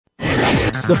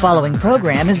The following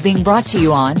program is being brought to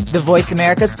you on the Voice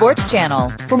America Sports Channel.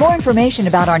 For more information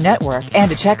about our network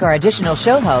and to check our additional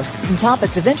show hosts and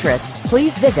topics of interest,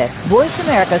 please visit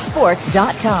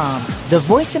voiceamericasports.com. The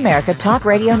Voice America Talk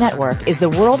Radio Network is the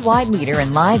worldwide leader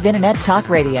in live Internet talk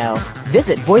radio.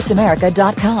 Visit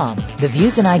voiceamerica.com. The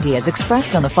views and ideas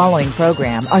expressed on the following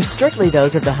program are strictly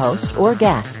those of the host or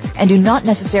guests and do not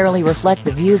necessarily reflect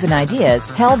the views and ideas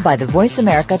held by the Voice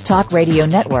America Talk Radio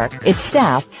Network, its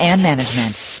staff, and management.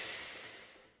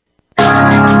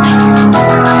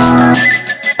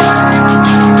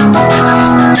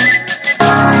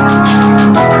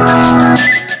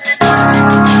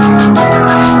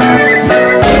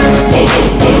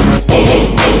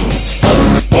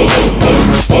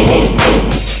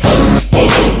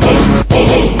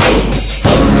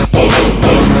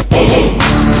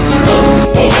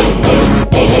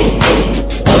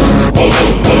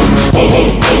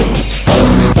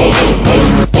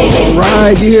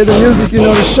 Right, you hear the music, you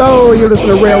know the show. You're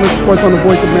listening to Rail Sports on the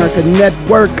Voice America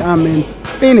Network. I'm in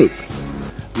Phoenix,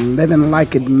 living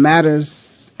like it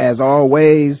matters as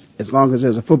always. As long as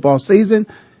there's a football season,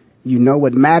 you know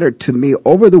what mattered to me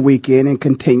over the weekend and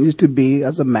continues to be,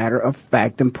 as a matter of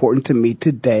fact, important to me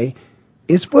today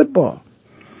is football.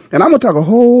 And I'm going to talk a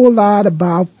whole lot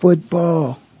about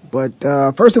football. But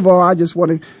first of all, I just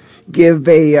want to give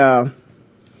a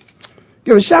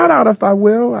shout out, if I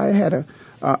will. I had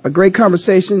a great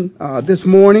conversation this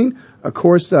morning. Of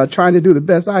course, trying to do the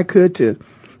best I could to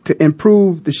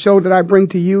improve the show that I bring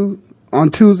to you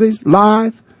on Tuesdays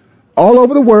live all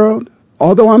over the world.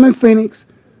 Although I'm in Phoenix,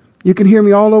 you can hear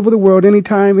me all over the world,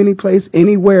 anytime, any place,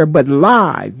 anywhere. But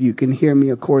live, you can hear me,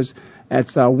 of course,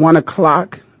 at 1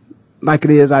 o'clock, like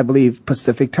it is, I believe,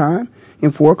 Pacific time,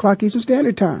 and 4 o'clock Eastern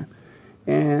Standard Time.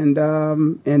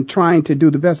 And trying to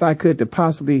do the best I could to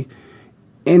possibly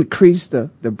increase the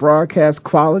broadcast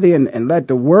quality and let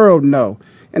the world know.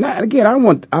 And I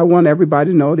want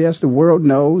everybody to know, yes, the world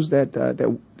knows that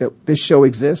this show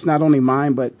exists, not only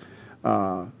mine, but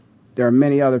there are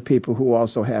many other people who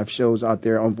also have shows out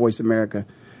there on Voice America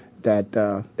that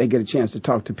they get a chance to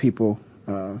talk to people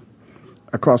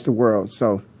across the world.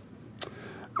 So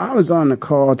I was on the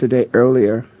call today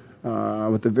earlier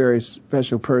with a very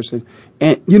special person.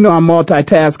 And, you know, I'm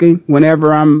multitasking.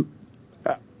 Whenever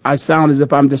I sound as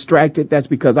if I'm distracted, that's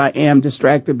because I am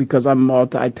distracted, because I'm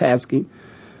multitasking.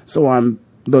 So I'm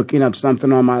looking up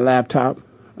something on my laptop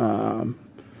to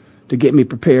get me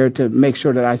prepared to make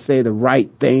sure that I say the right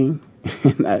thing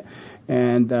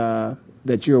and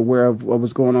that you're aware of what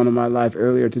was going on in my life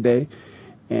earlier today.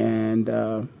 And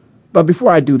but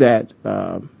before I do that,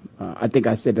 I think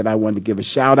I said that I wanted to give a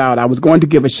shout out. I was going to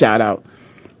give a shout out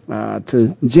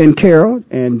to Jen Carroll,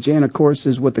 and Jen, of course,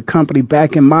 is with the company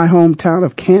back in my hometown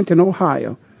of Canton,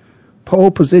 Ohio,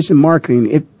 Pole Position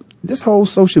Marketing. This whole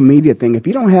social media thing, if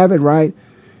you don't have it right,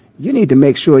 you need to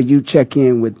make sure you check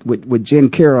in with Jen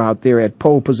Carroll out there at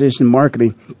Pole Position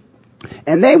Marketing,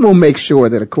 and they will make sure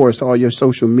that, of course, all your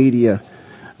social media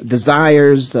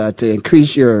desires to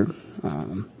increase your,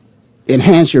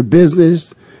 enhance your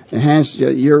business, enhance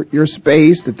your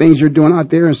space, the things you're doing out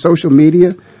there in social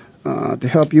media, to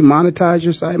help you monetize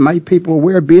your site, make people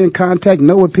aware, be in contact,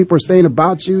 know what people are saying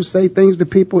about you, say things to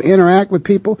people, interact with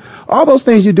people, all those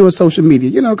things you do in social media,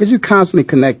 you know, because you're constantly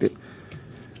connected.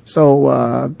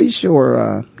 So be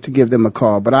sure to give them a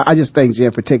call. But I just thank Jen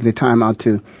for taking the time out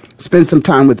to spend some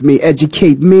time with me,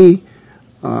 educate me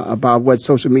about what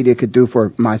social media could do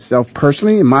for myself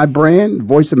personally and my brand,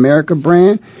 Voice America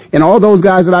brand, and all those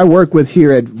guys that I work with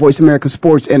here at Voice America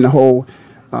Sports and the whole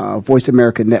Voice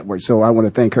America Network. So I want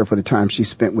to thank her for the time she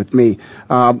spent with me.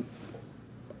 I'd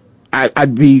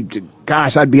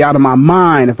be out of my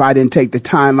mind if I didn't take the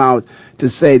time out to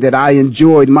say that I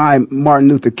enjoyed my Martin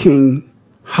Luther King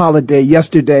holiday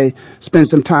yesterday, spent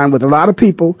some time with a lot of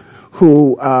people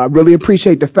who really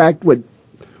appreciate the fact what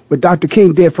Dr.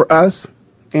 King did for us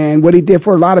and what he did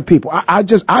for a lot of people. I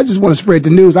just want to spread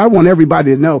the news. I want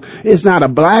everybody to know it's not a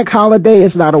black holiday.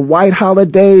 It's not a white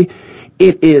holiday.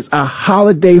 It is a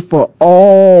holiday for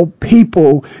all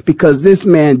people, because this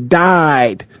man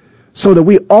died so that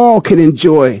we all can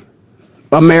enjoy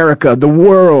America, the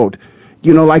world,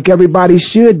 you know, like everybody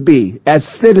should be as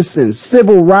citizens,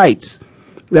 civil rights,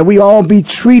 that we all be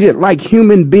treated like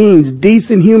human beings,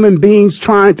 decent human beings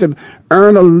trying to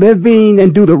earn a living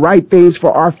and do the right things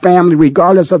for our family,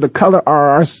 regardless of the color of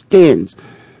our skins.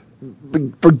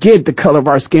 Forget the color of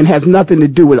our skin. It has nothing to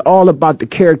do with, all about the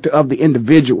character of the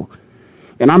individual.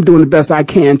 And I'm doing the best I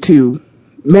can to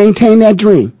maintain that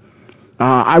dream.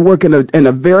 I work in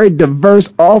a very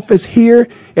diverse office here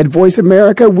at Voice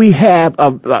America. We have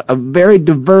a very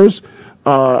diverse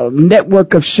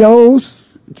network of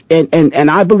shows,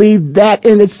 and I believe that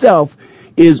in itself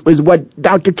is what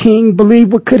Dr. King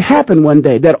believed what could happen one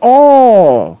day, that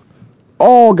all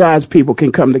God's people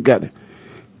can come together.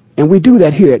 And we do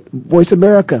that here at Voice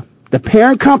America. The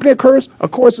parent company, of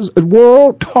course, is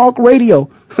World Talk Radio.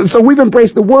 So we've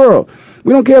embraced the world.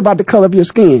 We don't care about the color of your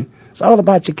skin. It's all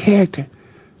about your character.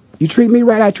 You treat me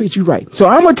right, I treat you right. So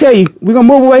I'm going to tell you, we're going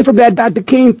to move away from that, Dr.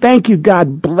 King. Thank you.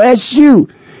 God bless you.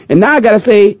 And now I got to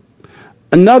say,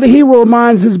 another hero of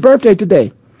mine is his birthday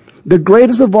today. The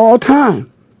greatest of all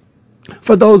time.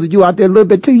 For those of you out there a little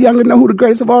bit too young to know who the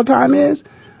greatest of all time is,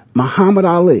 Muhammad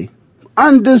Ali.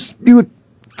 Undisputed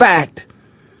fact.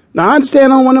 Now, I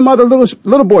understand on one of them other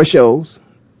little boy shows,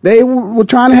 they were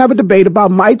trying to have a debate about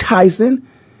Mike Tyson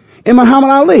and Muhammad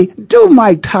Ali. Do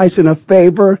Mike Tyson a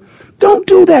favor. Don't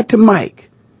do that to Mike.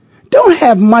 Don't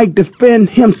have Mike defend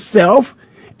himself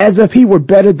as if he were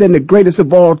better than the greatest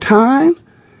of all times.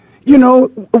 You know,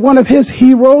 one of his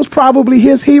heroes, probably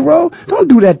his hero. Don't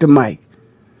do that to Mike.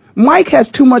 Mike has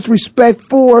too much respect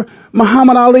for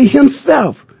Muhammad Ali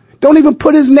himself. Don't even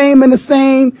put his name in the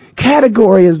same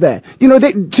category as that. You know,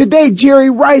 today Jerry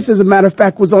Rice, as a matter of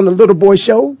fact, was on the Little Boy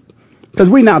Show.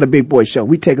 Because we're now the Big Boy Show.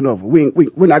 We're taking over.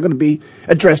 We're not going to be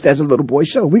addressed as a Little Boy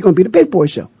Show. We're going to be the Big Boy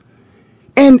Show.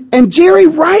 And Jerry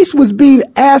Rice was being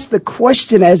asked the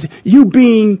question as you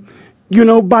being, you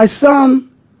know, by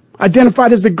some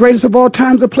identified as the greatest of all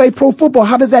time to play pro football.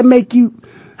 How does that make you?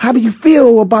 How do you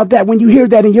feel about that when you hear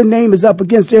that and your name is up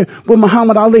against there with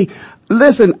Muhammad Ali?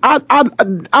 Listen,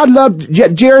 I love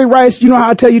Jerry Rice. You know how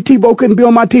I tell you Tebow couldn't be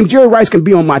on my team? Jerry Rice can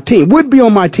be on my team, would be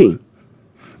on my team.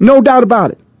 No doubt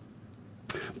about it.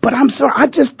 But I'm sorry, I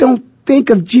just don't think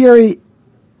of Jerry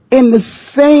in the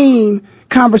same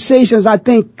conversations I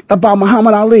think about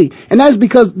Muhammad Ali. And that's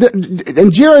because,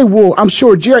 and Jerry will, I'm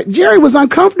sure Jerry was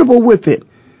uncomfortable with it.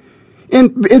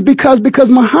 And it's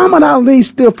because Muhammad Ali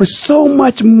stood for so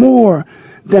much more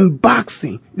than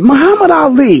boxing. Muhammad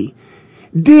Ali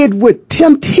did what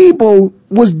Tim Tebow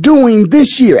was doing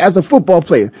this year as a football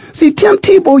player. See, Tim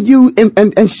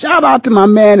Tebow, and shout out to my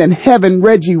man in heaven,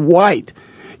 Reggie White.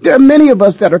 There are many of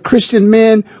us that are Christian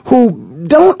men who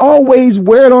don't always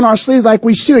wear it on our sleeves like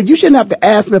we should. You shouldn't have to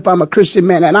ask me if I'm a Christian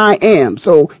man, and I am.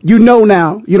 So you know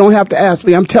now. You don't have to ask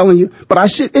me. I'm telling you. But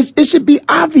it should be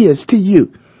obvious to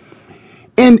you.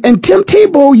 And Tim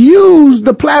Tebow used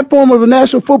the platform of the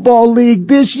National Football League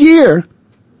this year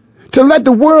to let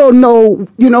the world know,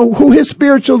 you know, who his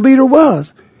spiritual leader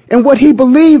was and what he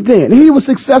believed in. He was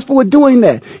successful at doing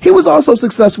that. He was also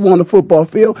successful on the football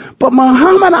field. But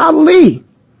Muhammad Ali,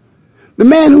 the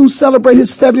man who celebrated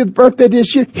his 70th birthday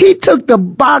this year, he took the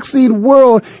boxing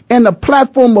world and the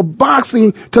platform of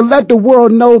boxing to let the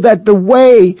world know that the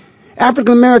way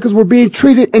African Americans were being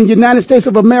treated in the United States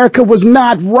of America was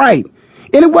not right.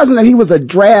 And it wasn't that he was a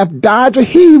draft dodger.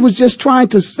 He was just trying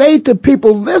to say to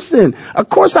people, listen, of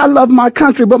course I love my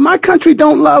country, but my country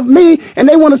don't love me, and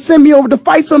they want to send me over to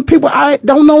fight some people. I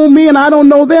don't know me and I don't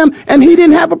know them. And he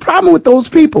didn't have a problem with those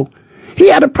people. He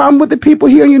had a problem with the people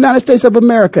here in the United States of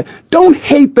America. Don't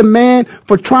hate the man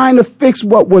for trying to fix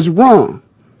what was wrong.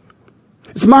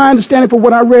 It's my understanding from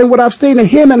what I read and what I've seen that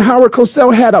him and Howard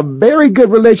Cosell had a very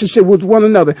good relationship with one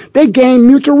another. They gained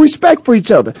mutual respect for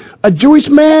each other, a Jewish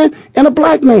man and a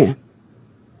black man.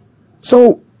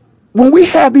 So when we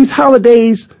have these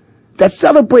holidays that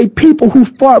celebrate people who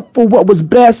fought for what was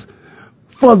best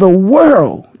for the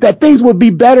world, that things would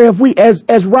be better if we,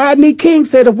 as Rodney King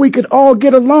said, if we could all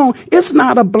get along. It's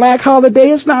not a black holiday.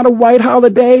 It's not a white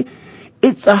holiday.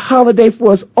 It's a holiday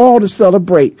for us all to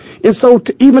celebrate. And so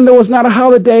even though it's not a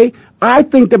holiday, I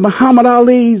think that Muhammad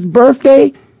Ali's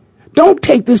birthday, don't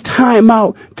take this time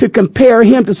out to compare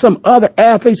him to some other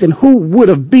athletes and who would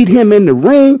have beat him in the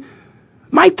ring.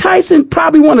 Mike Tyson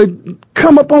probably want to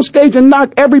come up on stage and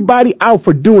knock everybody out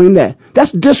for doing that.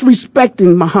 That's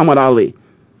disrespecting Muhammad Ali.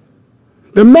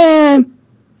 The man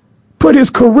put his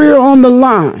career on the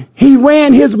line. He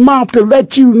ran his mouth to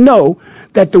let you know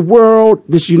that the world,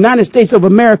 this United States of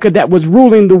America that was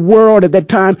ruling the world at that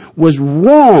time, was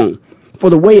wrong for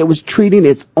the way it was treating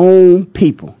its own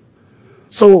people.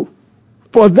 So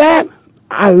for that,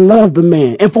 I love the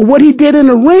man. And for what he did in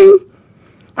the ring,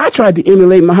 I tried to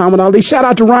emulate Muhammad Ali. Shout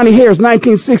out to Ronnie Harris,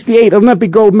 1968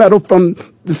 Olympic gold medal from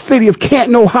the city of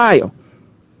Canton, Ohio.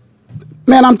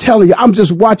 Man, I'm telling you, I'm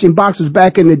just watching boxers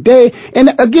back in the day.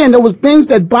 And again, there was things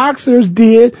that boxers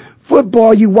did.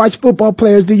 Football, you watch football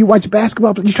players do. You watch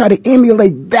basketball players. You try to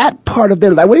emulate that part of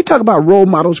their life. When you talk about role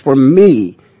models for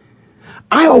me,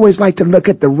 I always like to look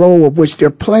at the role of which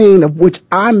they're playing, of which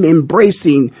I'm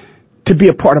embracing to be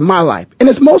a part of my life. And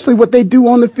it's mostly what they do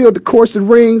on the field, the course, the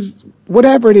rings,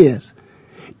 whatever it is.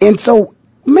 And so,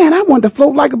 man, I wanted to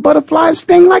float like a butterfly and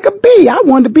sting like a bee. I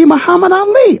wanted to be Muhammad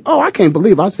Ali. Oh, I can't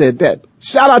believe I said that.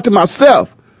 Shout out to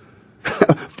myself.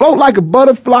 Float like a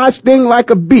butterfly, sting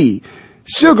like a bee.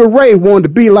 Sugar Ray wanted to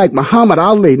be like Muhammad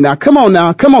Ali. Now, come on,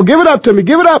 give it up to me,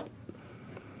 give it up.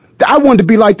 I wanted to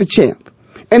be like the champ.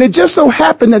 And it just so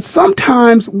happened that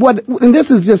sometimes and this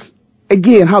is just,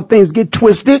 again, how things get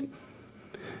twisted.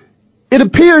 It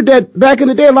appeared that back in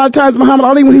the day, a lot of times Muhammad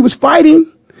Ali, when he was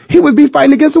fighting, he would be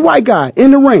fighting against a white guy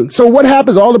in the ring. So what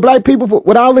happens? All the black people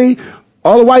with Ali,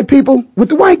 all the white people with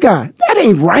the white guy. That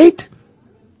ain't right.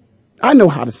 I know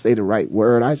how to say the right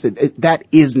word. I said that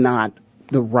is not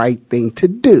the right thing to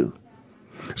do.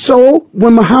 So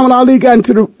when Muhammad Ali got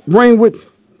into the ring with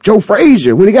Joe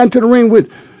Frazier, when he got into the ring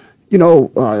with,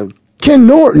 Ken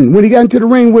Norton, when he got into the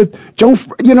ring with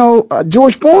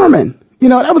George Foreman,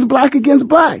 that was black against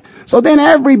black. So then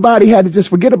everybody had to just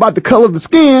forget about the color of the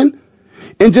skin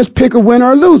and just pick a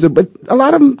winner or loser. But a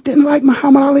lot of them didn't like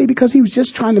Muhammad Ali because he was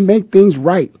just trying to make things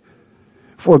right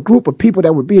for a group of people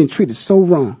that were being treated so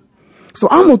wrong. So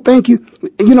I'm going to thank you,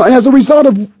 and as a result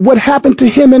of what happened to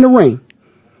him in the ring,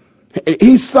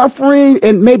 he's suffering,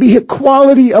 and maybe his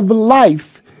quality of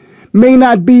life may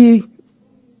not be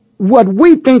what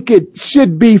we think it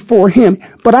should be for him.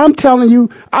 But I'm telling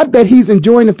you, I bet he's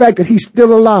enjoying the fact that he's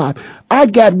still alive. I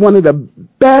got one of the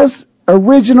best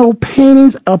original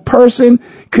paintings a person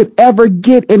could ever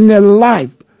get in their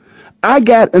life. I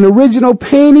got an original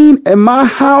painting in my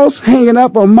house hanging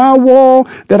up on my wall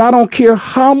that I don't care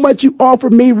how much you offer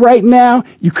me right now,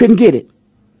 you couldn't get it.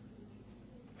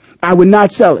 I would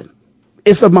not sell it.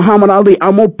 It's of Muhammad Ali.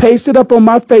 I'm going to paste it up on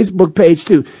my Facebook page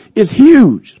too. It's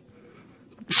huge.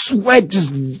 Sweat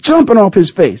just jumping off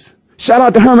his face. Shout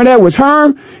out to Herman Edwards.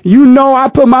 Herm, I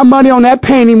put my money on that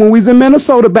painting when we was in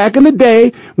Minnesota back in the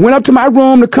day. Went up to my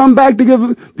room to come back to give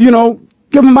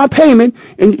him my payment,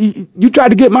 and you tried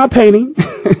to get my painting.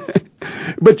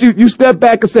 But you stepped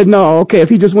back and said, no, okay, if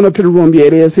he just went up to the room, yeah,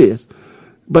 it is his.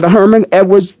 But Herman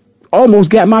Edwards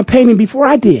almost got my painting before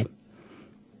I did.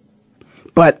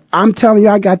 But I'm telling you,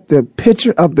 I got the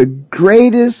picture of the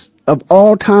greatest of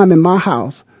all time in my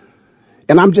house.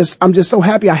 And I'm just so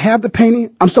happy I have the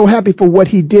painting. I'm so happy for what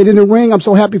he did in the ring. I'm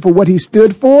so happy for what he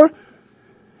stood for.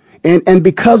 And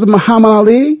because of Muhammad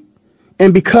Ali,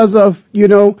 and because of,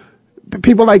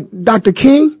 people like Dr.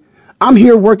 King, I'm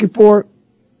here working for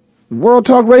World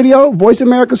Talk Radio, Voice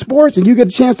America Sports, and you get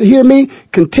a chance to hear me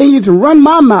continue to run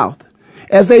my mouth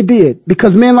as they did,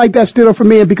 because men like that stood up for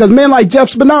me, and because men like Jeff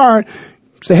Spinard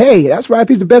say, hey, that's right, if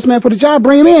he's the best man for the job,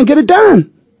 bring him in, get it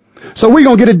done. So we're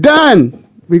going to get it done.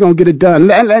 We're going to get it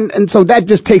done. And so that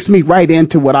just takes me right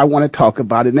into what I want to talk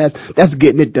about, and that's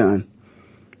getting it done.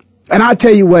 And I'll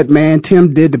tell you what, man,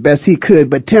 Tim did the best he could,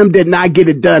 but Tim did not get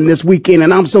it done this weekend,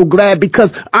 and I'm so glad,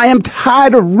 because I am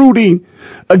tired of rooting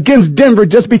against Denver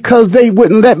just because they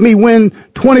wouldn't let me win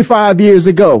 25 years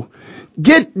ago.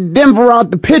 Get Denver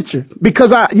out the picture,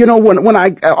 because when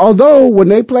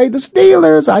they played the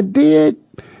Steelers, I did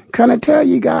kind of tell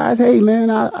you guys, hey, man,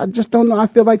 I just don't know. I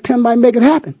feel like Tim might make it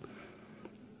happen.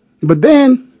 But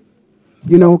then,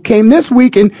 came this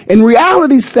week, and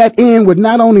reality set in with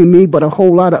not only me, but a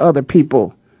whole lot of other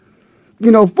people.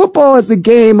 Football is a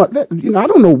game, I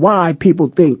don't know why people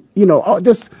think,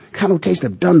 this connotation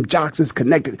of dumb jocks is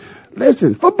connected.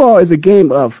 Listen, football is a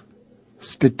game of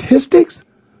statistics.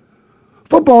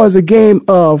 Football is a game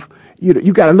of,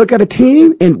 you got to look at a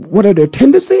team and what are their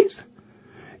tendencies,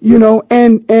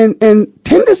 and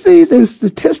tendencies and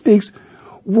statistics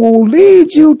will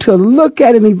lead you to look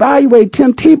at and evaluate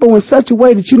Tim Tebow in such a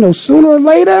way that sooner or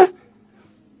later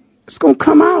it's going to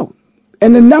come out,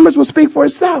 and the numbers will speak for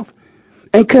itself.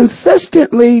 And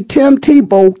consistently, Tim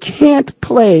Tebow can't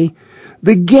play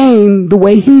the game the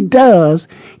way he does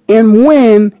and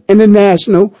win in the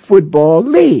National Football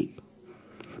League.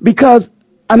 Because,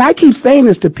 and I keep saying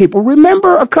this to people,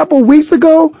 remember a couple weeks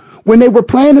ago when they were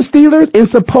playing the Steelers, and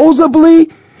supposedly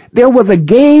there was a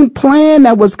game plan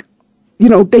that was,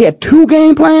 they had 2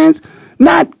 game plans,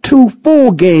 not 2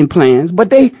 full game plans, but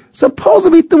they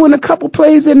supposedly threw in a couple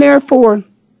plays in there for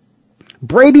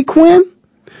Brady Quinn.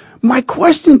 My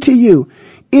question to you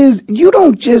is, you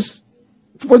don't just,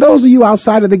 for those of you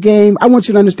outside of the game, I want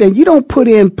you to understand, you don't put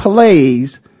in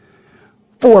plays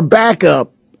for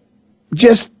backup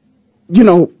just,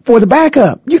 for the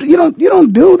backup. You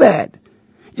don't do that.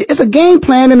 It's a game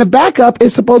plan, and the backup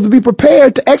is supposed to be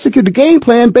prepared to execute the game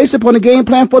plan based upon the game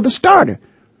plan for the starter.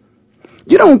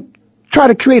 You don't try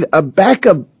to create a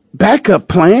backup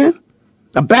plan,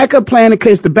 in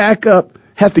case the backup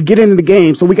has to get into the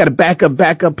game, so we got a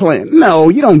backup plan. No,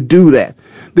 you don't do that.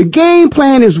 The game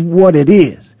plan is what it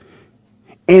is.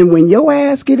 And when your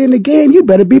ass get in the game, you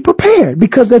better be prepared.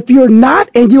 Because if you're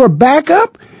not and you're a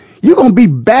backup, you're going to be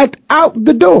backed out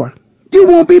the door. You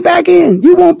won't be back in.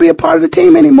 You won't be a part of the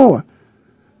team anymore.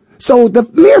 So the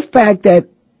mere fact that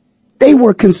they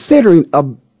were considering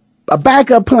a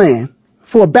backup plan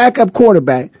for a backup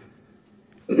quarterback,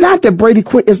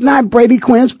 it's not Brady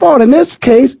Quinn's fault. In this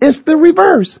case, it's the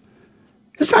reverse.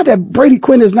 It's not that Brady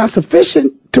Quinn is not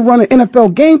sufficient to run an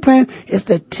NFL game plan. It's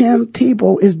that Tim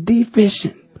Tebow is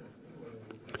deficient.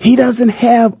 He doesn't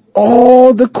have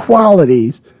all the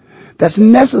qualities that's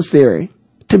necessary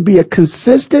to be a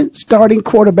consistent starting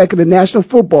quarterback in the National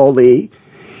Football League,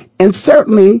 and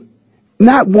certainly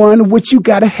not one which you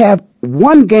got to have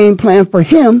one game plan for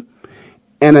him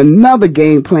and another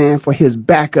game plan for his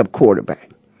backup quarterback.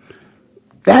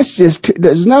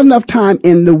 There's not enough time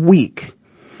in the week.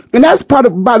 And that's part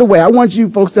of, by the way, I want you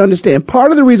folks to understand,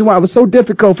 part of the reason why it was so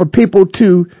difficult for people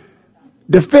to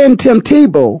defend Tim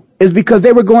Tebow is because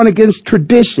they were going against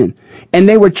tradition, and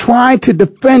they were trying to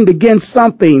defend against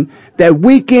something that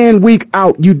week in, week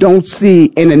out you don't see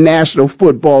in the National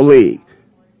Football League.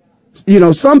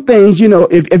 Some things,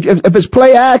 if it's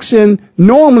play action,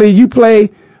 normally you play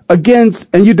against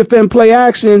and you defend play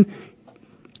action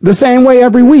the same way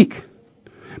every week.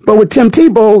 But with Tim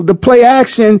Tebow, the play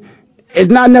action is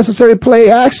not necessarily play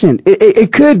action.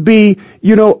 It could be,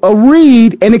 a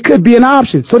read, and it could be an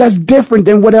option. So that's different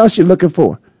than what else you're looking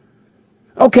for.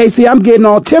 Okay, see,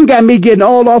 Tim got me getting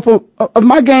all off of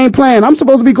my game plan. I'm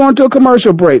supposed to be going to a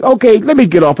commercial break. Okay, let me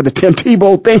get off of the Tim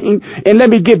Tebow thing, and let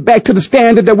me get back to the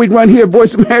standard that we run here at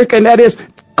Voice America, and that is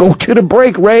go to the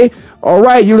break, Ray. All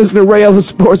right, you listen to Ray Ellis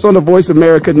Sports on the Voice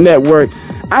America Network.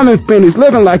 I'm in Phoenix,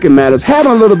 living like it matters,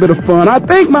 having a little bit of fun. I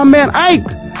think my man Ike,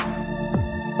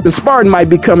 the Spartan, might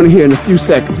be coming here in a few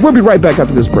seconds. We'll be right back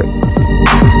after this break.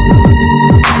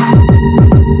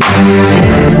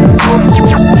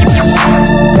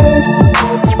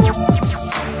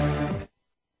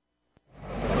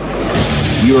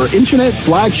 Your internet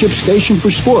flagship station for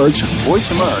sports,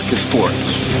 Voice America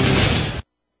Sports.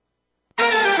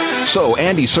 So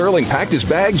Andy Serling packed his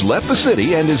bags, left the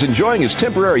city, and is enjoying his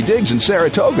temporary digs in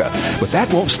Saratoga. But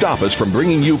that won't stop us from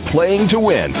bringing you Playing to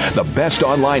Win, the best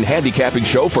online handicapping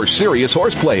show for serious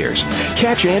horse players.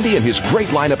 Catch Andy and his great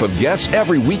lineup of guests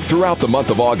every week throughout the month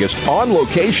of August on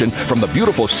location from the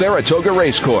beautiful Saratoga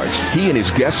Racecourse. He and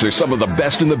his guests are some of the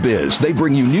best in the biz. They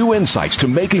bring you new insights to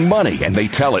making money, and they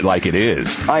tell it like it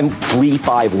is. I'm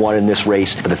 3-5-1 in this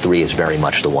race, but the 3 is very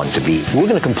much the one to beat. We're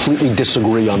going to completely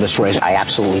disagree on this race. I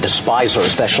absolutely despise her,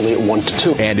 especially at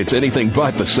 1-2. And it's anything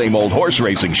but the same old horse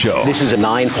racing show. This is a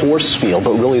 9-horse field,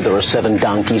 but really there are 7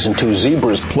 donkeys and 2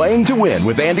 zebras. Playing to Win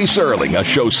with Andy Serling, a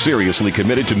show seriously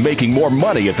committed to making more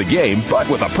money at the game, but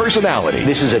with a personality.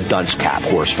 This is a dunce cap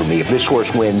horse for me. If this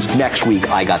horse wins, next week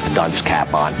I got the dunce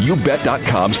cap on.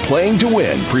 YouBet.com's Playing to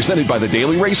Win, presented by the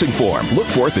Daily Racing Form. Look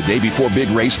for it the day before big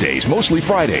race days, mostly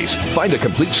Fridays. Find a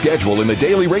complete schedule in the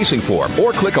Daily Racing Form,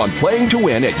 or click on Playing to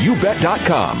Win at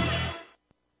YouBet.com.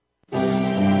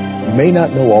 You may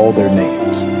not know all their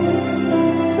names,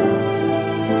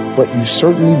 but you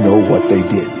certainly know what they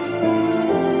did.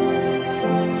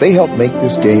 They helped make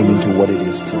this game into what it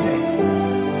is today.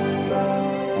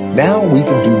 Now we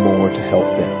can do more to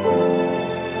help them.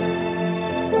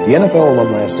 The NFL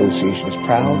Alumni Association is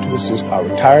proud to assist our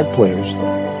retired players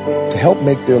to help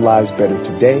make their lives better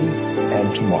today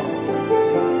and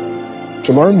tomorrow.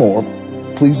 To learn more,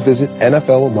 please visit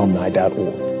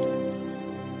NFLalumni.org.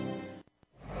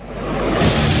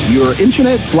 Your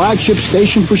internet flagship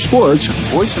station for sports,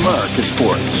 Voice America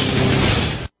Sports.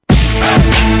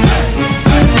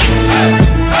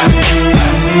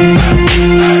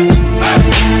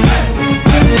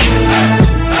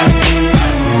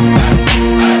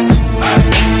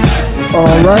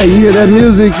 All right, you hear that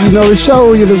music, you know the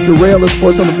show. You listen to Ray Ellis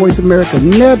Sports on the Voice America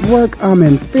Network. I'm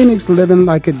in Phoenix, living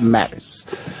like it matters.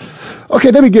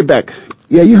 Okay, let me get back.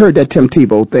 Yeah, you heard that Tim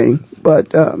Tebow thing,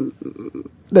 but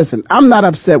listen, I'm not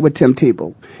upset with Tim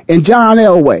Tebow. And John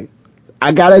Elway,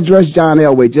 I got to address John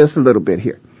Elway just a little bit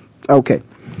here. Okay.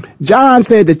 John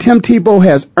said that Tim Tebow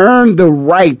has earned the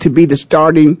right to be the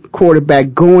starting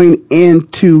quarterback going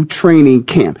into training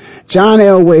camp. John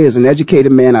Elway is an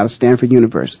educated man out of Stanford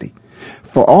University.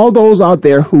 For all those out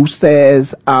there who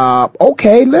says,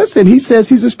 okay, listen, he says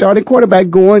he's a starting quarterback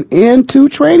going into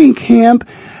training camp.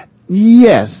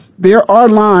 Yes, there are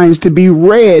lines to be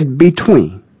read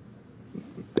between.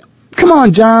 Come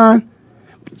on, John.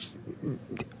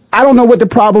 I don't know what the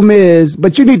problem is,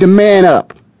 but you need to man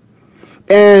up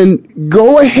and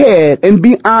go ahead and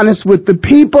be honest with the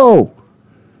people.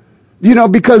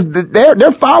 Because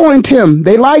they're following Tim.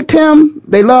 They liked him.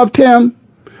 They loved him.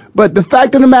 But the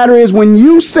fact of the matter is, when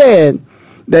you said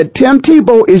that Tim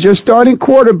Tebow is your starting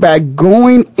quarterback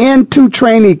going into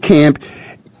training camp,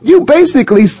 you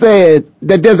basically said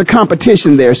that there's a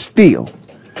competition there still.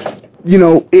 You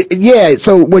know,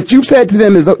 so what you said to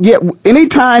them is,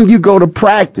 anytime you go to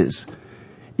practice,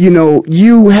 you know,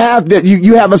 you have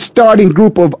you have a starting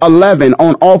group of 11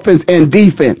 on offense and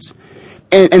defense.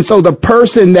 And so the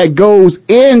person that goes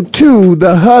into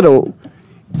the huddle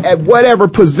at whatever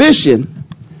position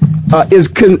is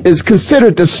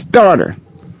considered the starter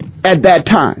at that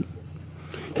time.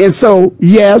 And so,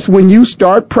 yes, when you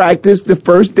start practice the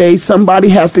first day, somebody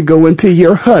has to go into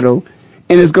your huddle,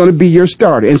 and it's going to be your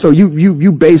starter. And so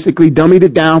you basically dummied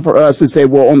it down for us and said,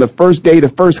 well, on the first day, the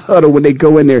first huddle, when they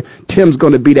go in there, Tim's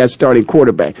going to be that starting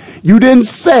quarterback. You didn't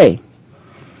say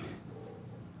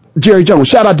Jerry Jones.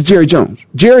 Shout out to Jerry Jones.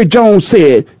 Jerry Jones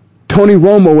said, Tony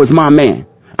Romo is my man.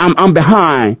 I'm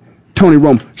behind Tony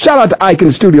Romo. Shout out to Ike in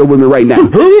the studio with me right now.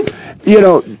 You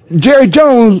know, Jerry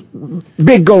Jones,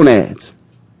 big gonads.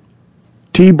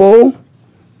 Tebow,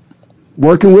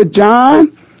 working with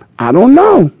John, I don't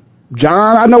know.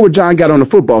 John, I know what John got on the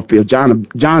football field.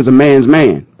 John's a man's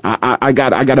man. I got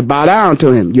to bow down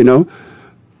to him, you know.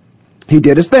 He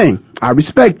did his thing. I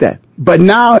respect that. But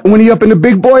now, when he up in the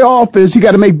big boy office, you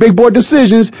got to make big boy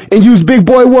decisions and use big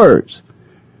boy words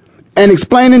and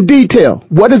explain in detail.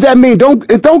 What does that mean?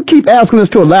 Don't keep asking us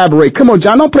to elaborate. Come on,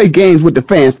 John, don't play games with the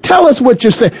fans. Tell us what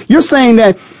you're saying. You're saying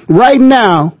that right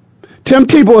now, Tim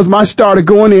Tebow is my starter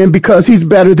going in because he's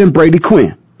better than Brady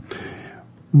Quinn.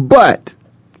 But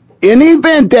in the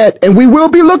event that, and we will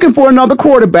be looking for another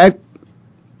quarterback,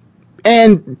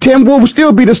 and Tim will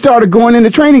still be the starter going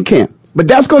into training camp. But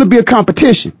that's going to be a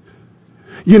competition.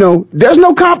 You know, there's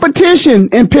no competition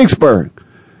in Pittsburgh.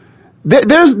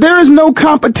 There is no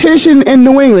competition in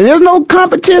New England. There's no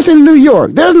competition in New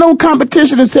York. There's no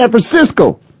competition in San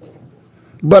Francisco.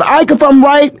 But Ike, if I'm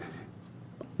right,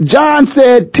 John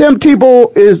said Tim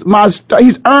Tebow is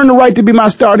he's earned the right to be my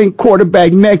starting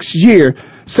quarterback next year.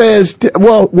 Says,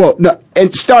 no,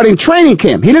 and starting training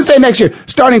camp. He didn't say next year.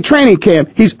 Starting training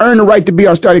camp, he's earned the right to be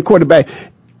our starting quarterback.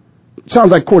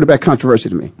 Sounds like quarterback controversy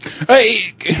to me.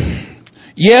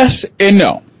 Yes and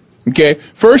no. Okay.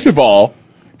 First of all,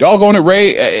 doggone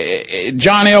it,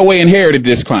 John Elway inherited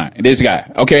this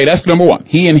guy. Okay, that's number one.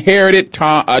 He inherited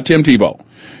Tim Tebow.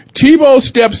 Tebow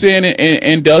steps in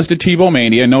and does the Tebow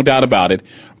mania, no doubt about it.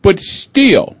 But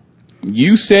still,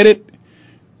 you said it,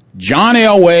 John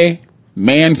Elway,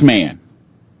 man's man.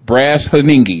 Brass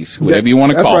Haningis, whatever you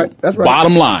want to call it. That's right.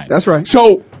 Bottom line. That's right.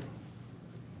 So,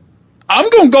 I'm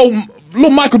going to go little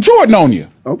Michael Jordan on you.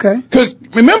 Okay. Because,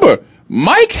 remember,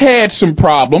 Mike had some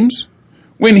problems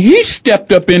when he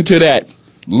stepped up into that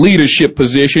leadership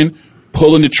position,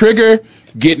 pulling the trigger,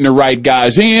 getting the right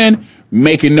guys in,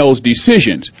 making those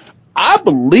decisions. I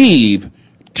believe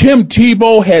Tim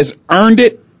Tebow has earned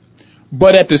it,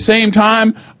 but at the same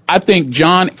time, I think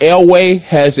John Elway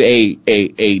has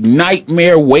a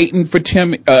nightmare waiting for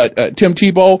Tim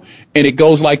Tebow, and it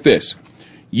goes like this.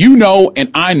 You know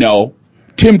and I know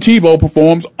Tim Tebow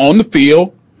performs on the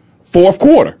field fourth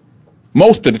quarter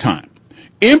most of the time.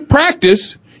 In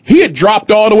practice, he had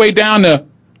dropped all the way down to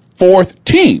fourth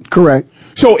team. Correct.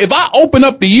 So if I open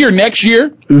up the year next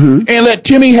year and let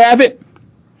Timmy have it,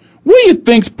 what do you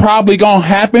think's probably going to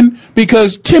happen?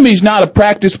 Because Timmy's not a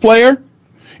practice player.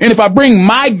 And if I bring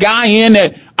my guy in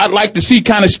that I'd like to see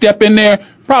kind of step in there,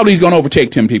 probably he's going to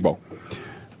overtake Tim Tebow.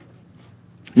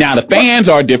 Now, the fans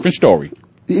are a different story.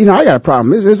 You know, I got a problem.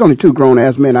 There's only two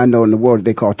grown-ass men I know in the world that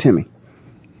they call Timmy.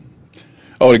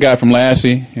 Oh, the guy from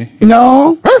Lassie?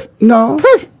 No. No.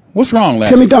 What's wrong,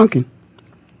 Lassie? Timmy Duncan.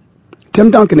 Tim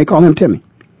Duncan, they call him Timmy.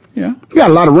 Yeah. He got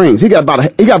a lot of rings. He got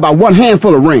about one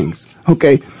handful of rings.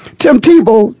 Okay. Tim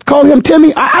Tebow, call him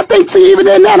Timmy. I think, see, even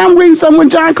in that, I'm reading something when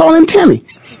John called him Timmy.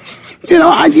 You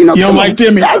don't like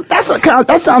Timmy?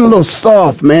 That sounds a little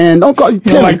soft, man. Don't call him Timmy.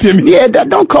 You don't like Timmy? Yeah,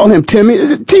 don't call him Timmy.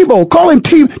 Tebow. Call him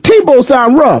Tebow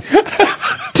sound rough.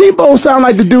 Tebow sound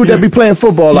like the dude that be playing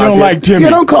football out there. You don't like Timmy? Yeah,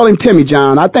 don't call him Timmy,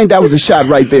 John. I think that was a shot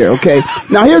right there, okay?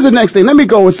 Now, here's the next thing. Let me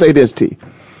go and say this to you.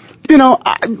 You know,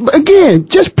 again,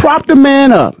 just prop the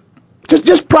man up.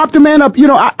 Just prop the man up. You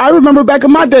know, I remember back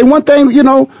in my day, one thing, you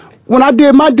know, when I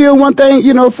did my deal, one thing,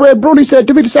 you know, Fred Bruni said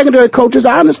to me, the secondary coaches,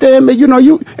 I understand, but, you know,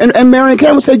 you, and Marion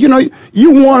Campbell said, you know,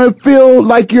 you want to feel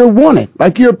like you're wanted,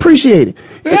 like you're appreciated.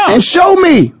 Yeah. And show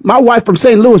me, my wife from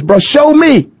St. Louis, bro, show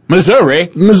me.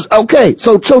 Missouri. Okay,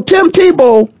 so Tim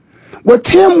Tebow, what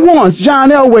Tim wants John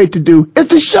Elway to do is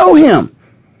to show him.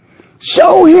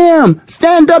 Show him.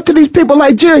 Stand up to these people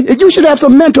like Jerry. You should have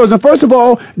some mentors. And first of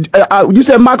all, you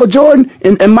said Michael Jordan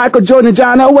and Michael Jordan and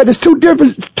John Elway. There's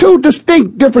two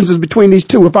distinct differences between these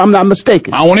two, if I'm not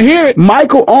mistaken. I want to hear it.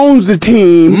 Michael owns the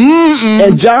team,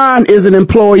 and John is an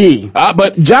employee.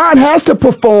 But John has to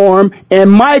perform,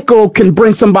 and Michael can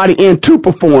bring somebody in to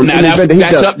perform. Now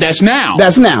that's now.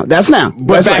 That's now.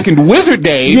 But back in the Wizard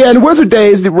days. Yeah, in the Wizard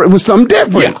days, it was something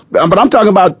different. Yeah. But I'm talking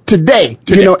about today.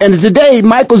 You know, and today,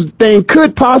 Michael's thing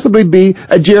could possibly be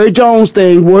a Jerry Jones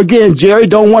thing, where again Jerry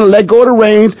don't want to let go of the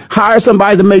reins, hire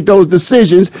somebody to make those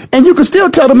decisions, and you can still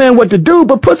tell the man what to do,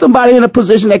 but put somebody in a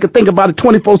position that can think about it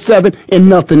 24/7 and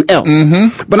nothing else.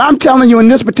 But I'm telling you, in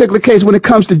this particular case, when it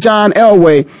comes to John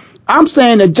Elway, I'm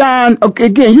saying that John, okay,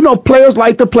 again, you know, players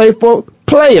like to play for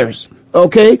players.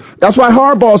 Okay, that's why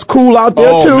Harbaugh's cool out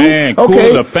there too. Man, okay,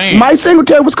 cool to fan. Mike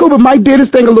Singletary was cool, but Mike did his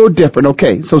thing a little different.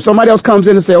 Okay, so somebody else comes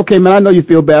in and say, "Okay, man, I know you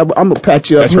feel bad, but I'm gonna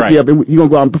patch you up, hook you up, and you're gonna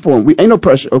go out and perform. Ain't no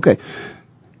pressure." Okay,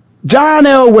 John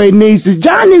Elway needs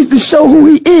to show who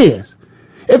he is.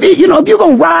 If you're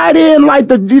gonna ride in like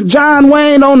the John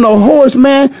Wayne on the horse,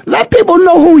 man, let people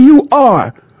know who you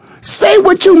are. Say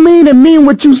what you mean and mean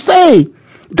what you say.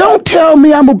 Don't tell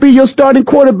me I'm gonna be your starting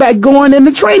quarterback going in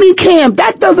the training camp.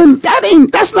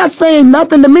 That's not saying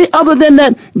nothing to me other than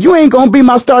that you ain't gonna be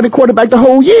my starting quarterback the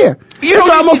whole year. It's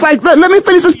almost like, let me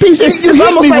finish this piece. It's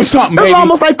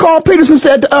almost like Carl Peterson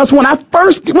said to us when I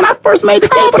first made the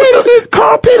team.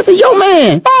 Carl Peterson, yo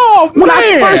man. When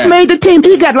I first made the team,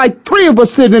 he got like 3 of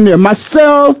us sitting in there.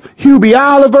 Myself, Hubie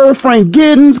Oliver, Frank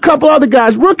Giddens, a couple other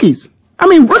guys, rookies.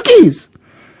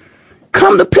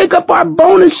 Come to pick up our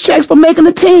bonus checks for making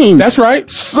the team. That's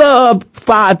right. Sub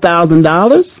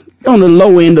 $5,000 on the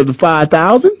low end of the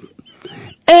 $5,000.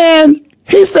 And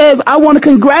he says, I want to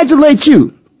congratulate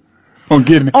you on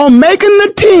making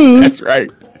the team. That's right.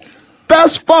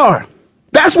 Thus far.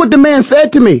 That's what the man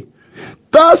said to me.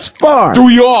 Thus far. Threw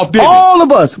you off, didn't he? All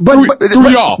of us.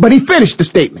 But he finished the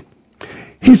statement.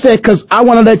 He said, because I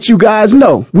want to let you guys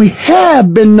know, we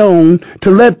have been known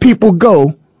to let people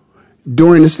go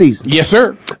during the season. Yes,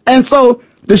 sir. And so,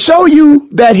 to show you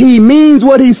that he means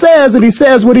what he says and he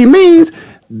says what he means,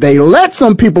 they let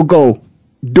some people go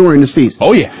during the season.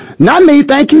 Oh, yeah. Not me,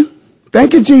 thank you.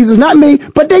 Thank you, Jesus. Not me,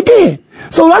 but they did.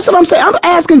 So that's what I'm saying. I'm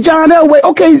asking John Elway,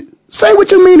 okay, say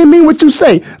what you mean and mean what you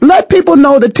say. Let people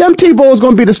know that Tim Tebow is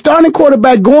going to be the starting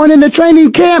quarterback going into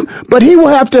training camp, but he will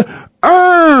have to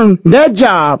earn that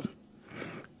job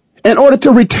in order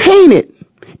to retain it.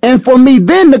 And for me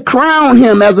then to crown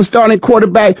him as a starting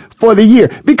quarterback for the year.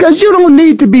 Because you don't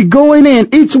need to be going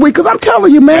in each week. Because I'm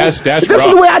telling you, man, this is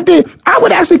the way I did. I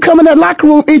would actually come in that locker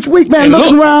room each week, man,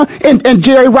 looking around. And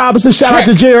Jerry Robinson, shout out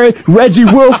to Jerry, Reggie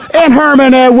Wolf, and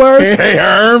Herman Edwards. Hey,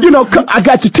 Herm. You know, I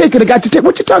got your ticket.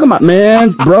 What you talking about,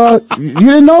 man, bro? You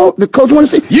didn't know? The coach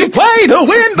wanted to see. You play to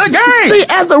win the game. See,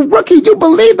 as a rookie, you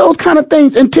believe those kind of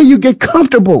things until you get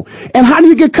comfortable. And how do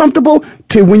you get comfortable?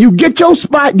 Till when you get your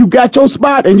spot, you got your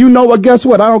spot. And you know what, guess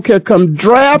what? I don't care, come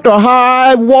draft or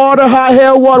high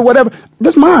hell water, whatever.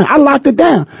 This is mine. I locked it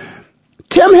down.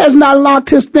 Tim has not locked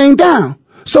his thing down.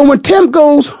 So when Tim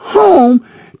goes home,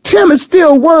 Tim is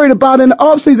still worried about in the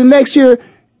offseason next year.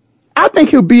 I think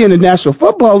he'll be in the National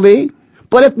Football League.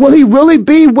 But will he really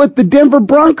be with the Denver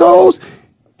Broncos?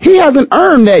 He hasn't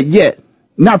earned that yet.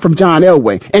 Not from John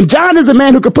Elway. And John is a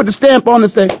man who could put the stamp on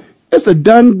and say, it's a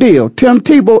done deal. Tim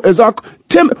Tebow is our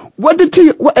Tim. What did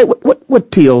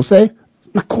T.O. say?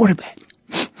 My quarterback.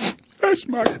 That's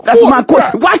my quarterback. That's my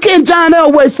quarterback. Why can't John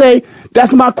Elway say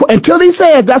that's my until he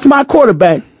says that's my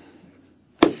quarterback?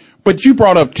 But you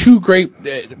brought up 2 great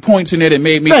points in there that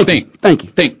made me think. Thank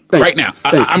you. Right now.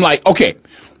 I'm like, okay,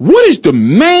 what is the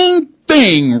main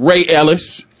thing, Ray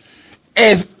Ellis,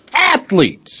 as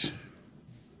athletes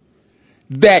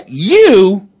that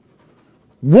you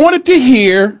wanted to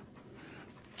hear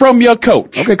from your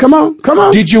coach? Okay, come on.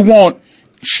 Did you want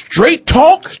straight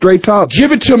talk? Straight talk.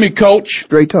 Give it to me, coach.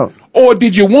 Straight talk. Or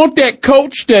did you want that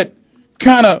coach that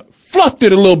kind of fluffed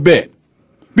it a little bit?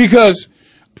 Because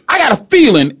I got a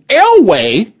feeling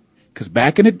Elway, because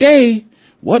back in the day,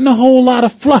 wasn't a whole lot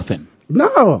of fluffing.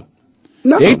 No.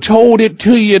 They told it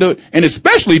to you, and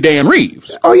especially Dan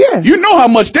Reeves. Oh, yeah. You know how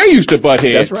much they used to butt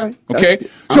heads. That's right. Okay?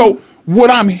 So what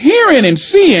I'm hearing and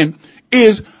seeing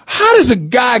is, how does a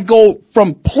guy go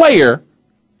from player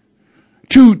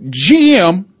to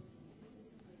GM,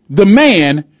 the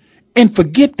man, and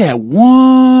forget that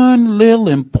one little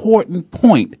important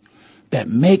point that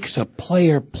makes a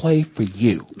player play for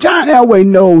you? John Elway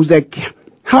knows that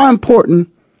how important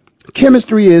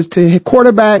chemistry is to his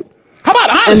quarterback how about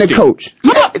honesty? and the coach.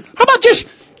 How about just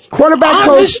Quarterback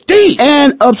Honesty. coach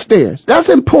and upstairs. That's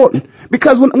important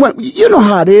because when you know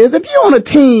how it is. If you're on a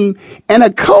team and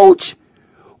a coach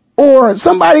or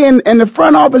somebody in the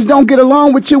front office don't get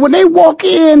along with you, when they walk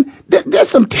in, there's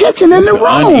some tension in the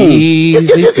room.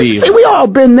 Uneasy. See, we all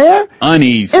been there.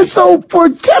 Uneasy. And so for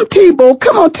Tim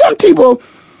Tebow,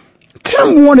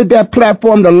 Tim wanted that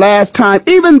platform the last time,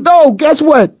 even though, guess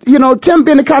what? You know, Tim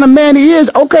being the kind of man he is,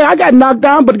 okay, I got knocked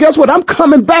down, but guess what? I'm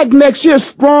coming back next year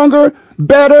stronger,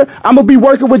 better. I'm going to be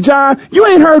working with John. You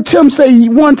ain't heard Tim say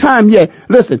one time yet.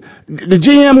 Listen, the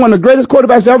GM, one of the greatest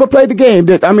quarterbacks that ever played the game,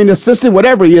 assistant,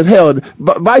 whatever he is held,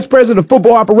 vice president of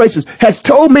football operations, has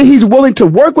told me he's willing to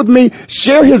work with me,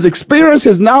 share his experience,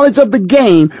 his knowledge of the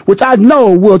game, which I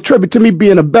know will attribute to me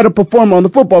being a better performer on the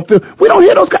football field. We don't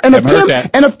hear those guys.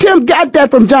 And if Tim got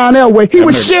that from John Elway, he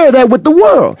would share that with the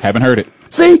world. Haven't heard it.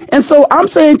 See? And so I'm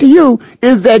saying to you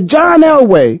is that John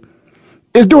Elway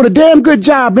is doing a damn good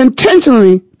job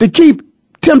intentionally to keep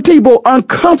Tim Tebow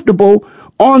uncomfortable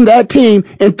on that team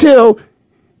until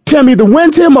Tim either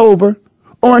wins him over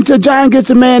or until John gets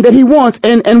a man that he wants.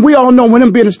 And we all know when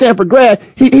him being a Stanford grad,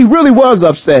 he really was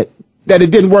upset that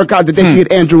it didn't work out that they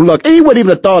get Andrew Luck. He wouldn't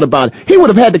even have thought about it. He would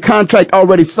have had the contract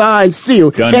already signed,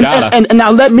 sealed. And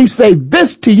now let me say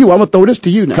this to you. I'm going to throw this to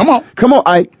you now. Come on,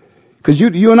 Ike. Because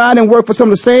you and I didn't work for some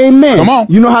of the same men. Come on.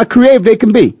 You know how creative they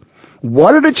can be.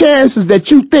 What are the chances that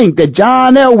you think that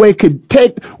John Elway could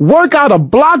work out a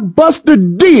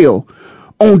blockbuster deal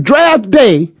on draft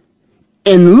day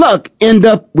and Luck end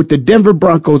up with the Denver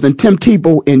Broncos and Tim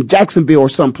Tebow in Jacksonville or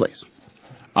someplace?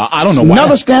 I don't know why.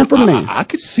 Another Stanford man. I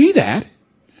could see that.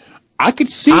 I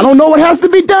don't know what has to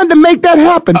be done to make that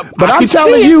happen, but I'm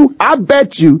telling you, I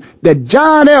bet you that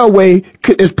John Elway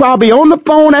is probably on the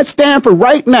phone at Stanford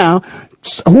right now.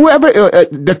 Whoever,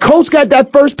 the coach got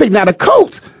that first pick. Now, the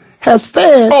coach has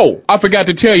said... Oh, I forgot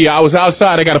to tell you, I was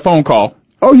outside, I got a phone call.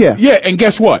 Oh, yeah? Yeah, and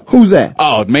guess what? Who's that?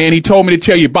 Oh, man, he told me to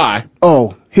tell you bye.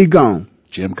 Oh, he gone.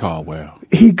 Jim Caldwell.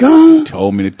 He gone?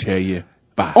 Told me to tell you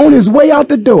bye. On his way out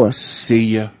the door. See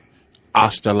ya.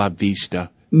 Hasta la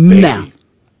vista, baby.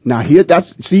 Now here,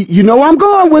 you know where I'm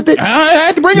going with it. I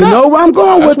had to bring it up. You know where I'm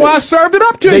going with it. That's why I served it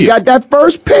up to you. They got that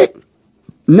first pick.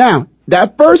 Now,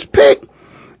 that first pick,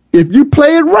 if you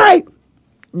play it right,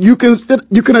 you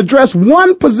can address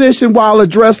one position while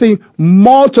addressing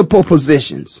multiple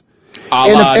positions.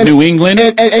 New England.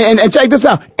 And check this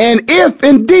out. And if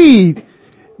indeed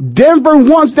Denver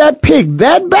wants that pick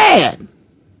that bad,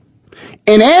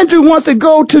 and Andrew wants to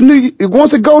go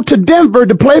to Denver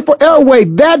to play for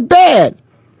Elway that bad,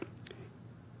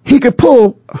 he could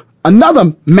pull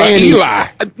another man. Eli.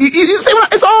 You see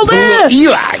what? It's all there.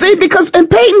 Eli. See, and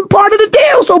Peyton part of the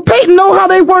deal, so Peyton know how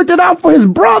they worked it out for his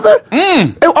brother.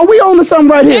 Are we on to something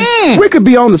right here? We could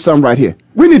be on to something right here.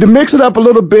 We need to mix it up a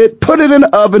little bit, put it in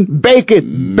the oven, bake it,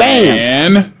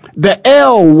 bam. Man. The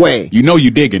Elway. You know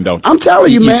you digging, don't you? I'm telling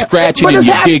you, man. You're scratching and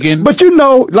you're digging. But you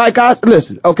know,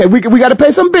 listen, okay, we got to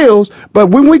pay some bills, but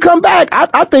when we come back,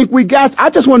 I think I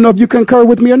just want to know if you concur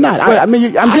with me or not. I'm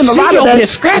getting a lot of that.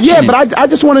 Scratching. Yeah, but I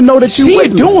just want to know that you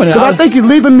with me. Doing it. Because I think you're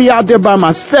leaving me out there by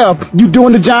myself. You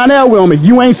doing the John Elway on me.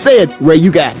 You ain't said, Ray,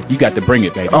 you got it. You got to bring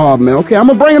it, baby. Oh, man, okay. I'm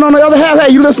going to bring it on the other half.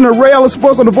 Hey, you listen to Ray Ellis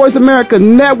Sports on the Voice America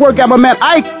Network. Got my man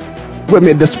Ike with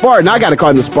me, the Spartan. I got to call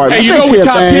him the Spartan. Hey, you know we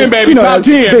top 10, baby. You know, top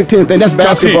 10. Big 10 thing. That's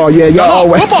basketball. Yeah,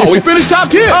 always. Come on, we finished top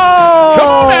 10. Oh, come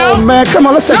on now. Man, come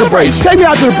on. Let's take a break. Take me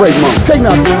out to the break, Mom. Take me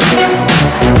out to the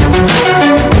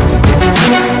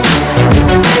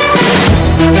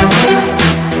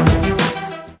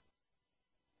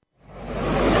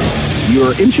break.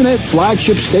 Your internet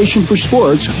flagship station for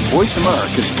sports, Voice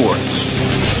America Sports.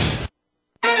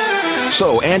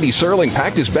 So Andy Serling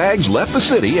packed his bags, left the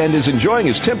city, and is enjoying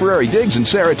his temporary digs in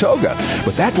Saratoga.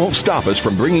 But that won't stop us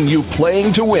from bringing you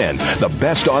Playing to Win, the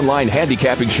best online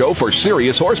handicapping show for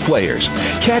serious horse players.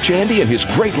 Catch Andy and his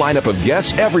great lineup of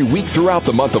guests every week throughout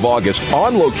the month of August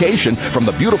on location from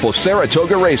the beautiful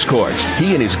Saratoga Racecourse.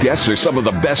 He and his guests are some of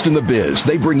the best in the biz.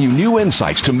 They bring you new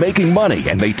insights to making money,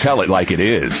 and they tell it like it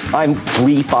is. I'm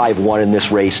 3-5-1 in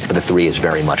this race, but the 3 is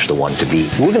very much the one to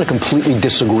beat. We're going to completely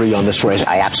disagree on this race.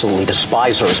 I absolutely despise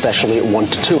her, especially at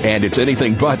 1-2. And it's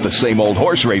anything but the same old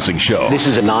horse racing show. This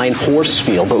is a 9-horse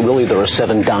field, but really there are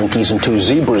 7 donkeys and 2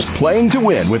 zebras. Playing to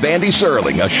Win with Andy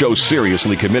Serling, a show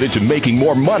seriously committed to making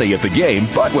more money at the game,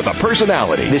 but with a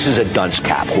personality. This is a dunce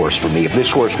cap horse for me. If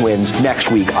this horse wins, next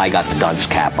week I got the dunce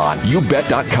cap on.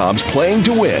 YouBet.com's Playing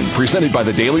to Win, presented by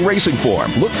the Daily Racing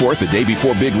Form. Look for it the day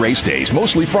before big race days,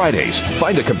 mostly Fridays.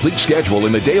 Find a complete schedule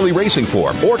in the Daily Racing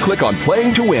Form or click on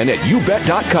Playing to Win at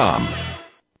YouBet.com.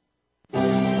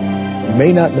 You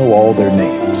may not know all their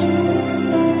names,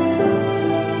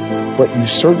 but you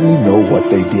certainly know what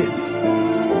they did.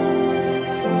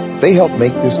 They helped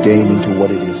make this game into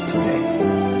what it is today.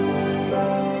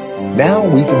 Now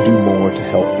we can do more to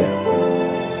help them.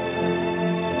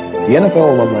 The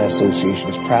NFL Alumni Association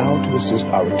is proud to assist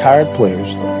our retired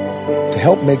players to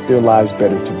help make their lives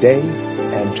better today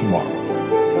and tomorrow.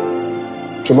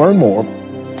 To learn more,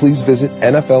 please visit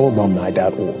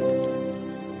NFLalumni.org.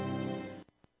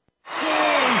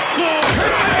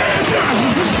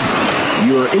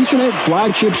 Your internet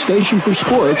flagship station for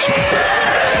sports.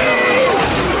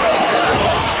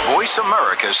 Voice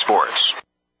America Sports.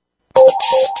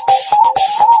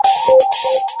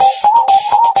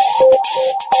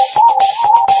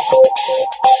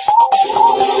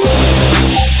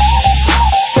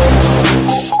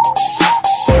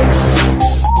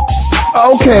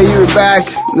 Okay, you're back.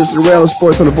 This is Rail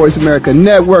Sports on the Voice America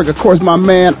Network. Of course, my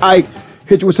man Ike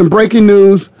hit you with some breaking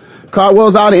news.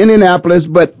 Caldwell's out in Indianapolis,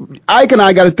 but Ike and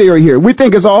I got a theory here. We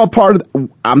think it's all part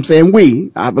of I'm saying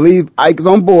we. I believe Ike is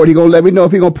on board. He's going to let me know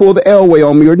if he's going to pull the Elway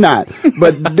on me or not.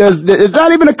 But it's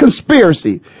not even a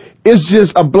conspiracy. It's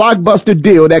just a blockbuster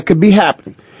deal that could be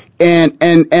happening.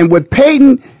 And with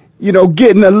Peyton,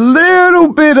 getting a little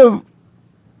bit of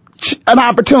an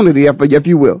opportunity, if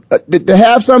you will, to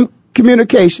have some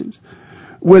communications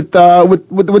with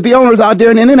the owners out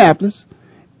there in Indianapolis.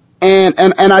 And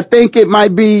I think it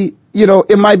might be,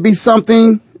 it might be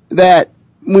something that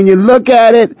when you look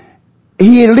at it,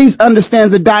 he at least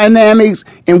understands the dynamics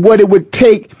and what it would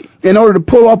take in order to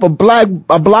pull off a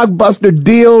blockbuster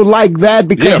deal like that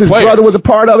because his brother was a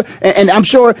part of it. And I'm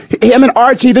sure him and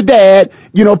Archie, the dad,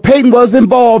 Peyton was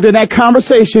involved in that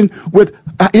conversation with,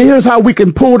 here's how we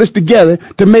can pull this together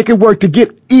to make it work to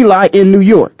get Eli in New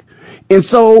York. And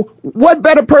so what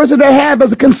better person to have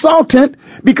as a consultant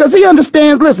because he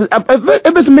understands, listen,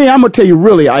 if it's me, I'm going to tell you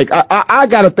really, I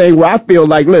got a thing where I feel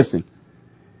like, listen,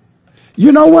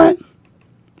 you know what?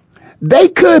 They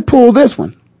could pull this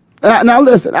one. Now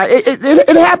listen, it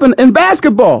happened in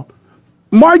basketball.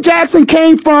 Mark Jackson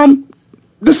came from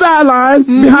the sidelines,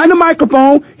 behind the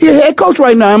microphone. He's a head coach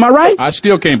right now, am I right? I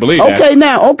still can't believe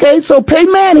that. Okay, so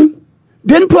Peyton Manning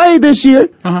didn't play this year.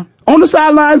 On the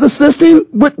sidelines assisting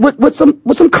with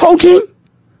some coaching.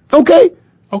 Okay?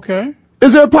 Okay.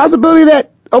 Is there a possibility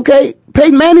that,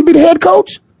 Peyton Manning be the head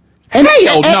coach?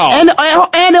 Hell no. And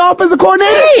the offensive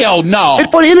coordinator? Hell no. And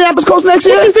for the Indianapolis Colts next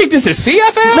year? What, you think this is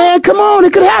CFL? Man, come on,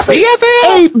 it could happen.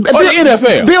 CFL? Or the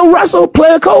NFL? Bill Russell,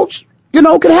 player coach.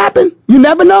 Could happen. You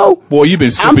never know. Boy, you've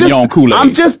been sipping your own Kool-Aid.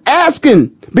 I'm just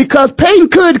asking because Peyton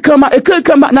could come out. It could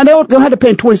come out. Now, they're going to have to pay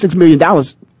him $26 million,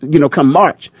 come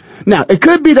March. Now, it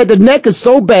could be that the neck is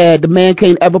so bad the man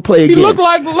can't ever play again. He looked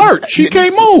like Lurch. He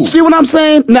can't move. See what I'm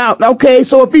saying? Now, okay,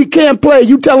 so if he can't play,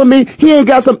 you telling me he ain't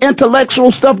got some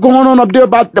intellectual stuff going on up there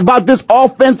about this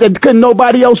offense that couldn't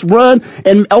nobody else run?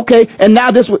 And now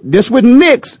this with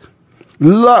Nick's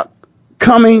luck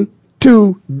coming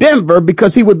to Denver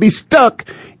because he would be stuck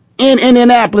in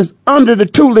Indianapolis under the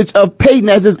tutelage of Peyton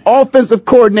as his offensive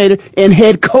coordinator and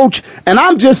head coach. And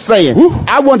I'm just saying,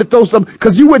 I wanted to throw some,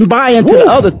 because you wouldn't buy into the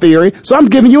other theory, so I'm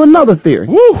giving you another theory.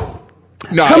 No,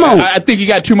 come on. I think he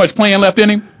got too much playing left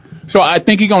in him. So I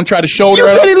think he's going to try to shoulder it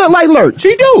up. You said he looked like Lurch.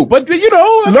 He do, but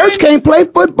Lurch can't play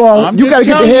football. You got to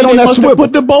get the head on that swivel.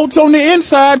 Put the bolts on the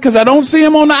inside because I don't see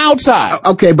him on the outside.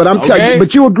 Okay, but I'm telling you,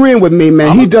 but you agreeing with me,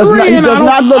 man. He does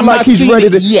not look like he's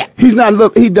ready to.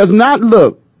 He does not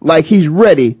look like he's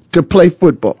ready to play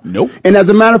football. Nope. And as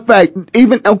a matter of fact,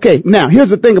 now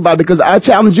here's the thing about it, because I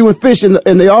challenged you and Fish in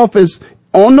the office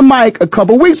on the mic a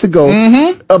couple weeks ago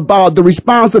about the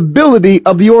responsibility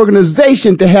of the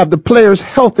organization to have the players'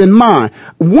 health in mind.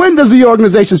 When does the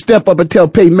organization step up and tell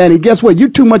Peyton Manning, guess what, you're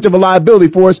too much of a liability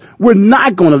for us. We're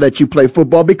not going to let you play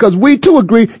football because we too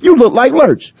agree you look like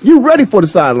Lurch. You ready for the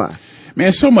sideline.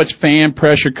 Man, so much fan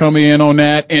pressure coming in on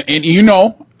that. And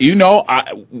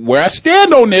where I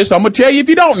stand on this, I'm going to tell you if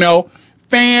you don't know,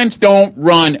 fans don't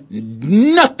run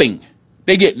nothing.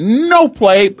 They get no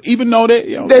play, even though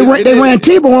they ran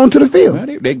Tebow onto the field.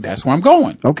 Well, that's where I'm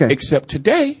going. Okay. Except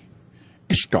today,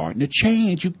 it's starting to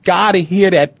change. You got to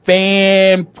hear that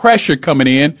fan pressure coming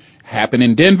in. Happened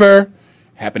in Denver,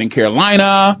 happened in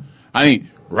Carolina. I mean,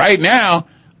 right now,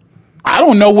 I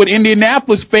don't know what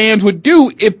Indianapolis fans would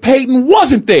do if Peyton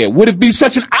wasn't there. Would it be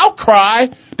such an outcry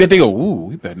that they go, ooh,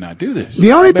 we better not do this?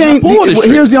 Here's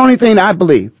the only thing I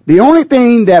believe. The only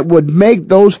thing that would make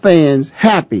those fans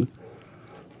happy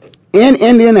in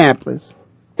Indianapolis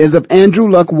is if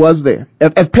Andrew Luck was there. I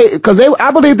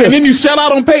believe this. And then you sell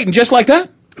out on Peyton just like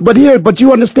that? But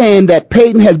you understand that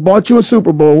Peyton has bought you a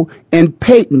Super Bowl, and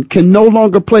Peyton can no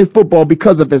longer play football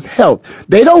because of his health.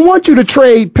 They don't want you to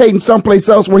trade Peyton someplace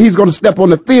else where he's going to step on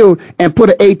the field and put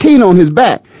an 18 on his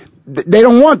back. They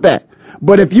don't want that.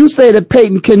 But if you say that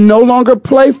Peyton can no longer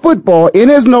play football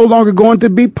and is no longer going to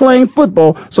be playing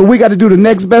football, so we got to do the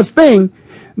next best thing,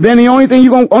 then the only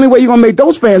way you're gonna make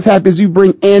those fans happy is you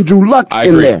bring Andrew Luck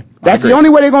in there. That's the only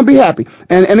way they're gonna be happy.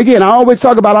 And again, I always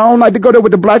talk about I don't like to go there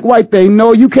with the black-white thing.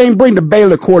 No, you can't bring the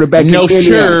Baylor quarterback. No,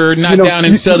 sure, not down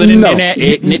in Southern Indiana.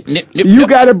 You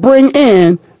got to bring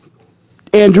in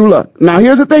Andrew Luck. Now,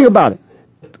 here's the thing about it.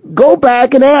 Go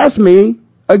back and ask me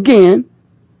again.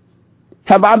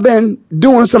 Have I been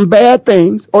doing some bad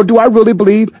things, or do I really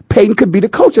believe Peyton could be the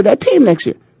coach of that team next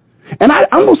year? And I'm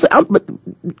going to say,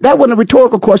 that wasn't a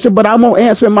rhetorical question, but I'm going to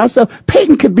answer it myself.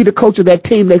 Peyton could be the coach of that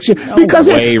team next year.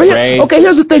 Ray. Okay,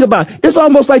 here's the thing about it. It's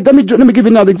almost like, let me give you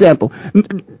another example.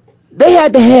 They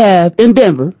had to have, in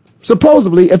Denver,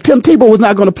 supposedly, if Tim Tebow was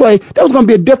not going to play, there was going to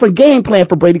be a different game plan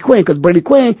for Brady Quinn, because Brady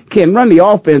Quinn can't run the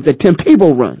offense that Tim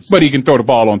Tebow runs. But he can throw the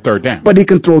ball on third down.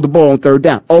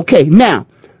 Okay, now,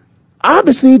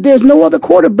 obviously, there's no other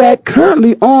quarterback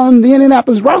currently on the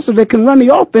Indianapolis roster that can run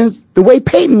the offense the way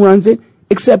Peyton runs it,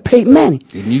 except Peyton Manning.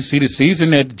 Didn't you see the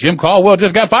season that Jim Caldwell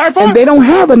just got fired for? And they don't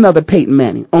have another Peyton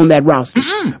Manning on that roster.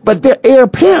 But their heir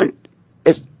apparent,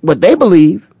 is what they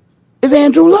believe, is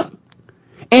Andrew Luck.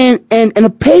 And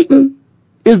if Peyton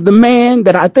is the man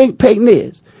that I think Peyton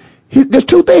is, there's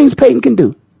two things Peyton can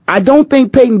do. I don't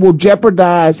think Peyton will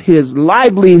jeopardize his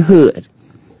livelihood.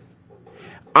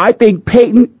 I think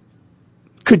Peyton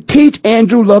could teach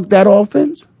Andrew Luck that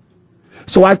offense.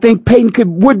 So I think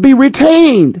Peyton would be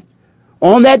retained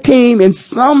on that team in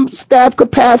some staff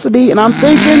capacity. And I'm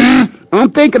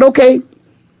thinking, okay,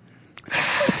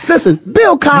 listen,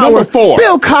 Bill Cowher. Number four.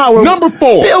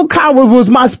 Bill Cowher was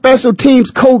my special teams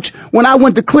coach when I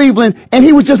went to Cleveland, and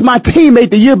he was just my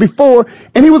teammate the year before,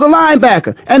 and he was a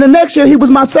linebacker. And the next year he was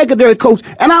my secondary coach.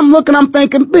 And I'm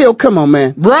thinking, Bill, come on,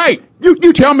 man. Right.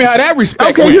 You tell me how that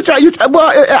respect went. Okay, you try.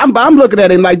 Well, I'm looking at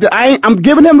him like I'm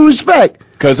giving him respect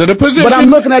because of the position. But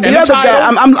I'm looking at the other guy.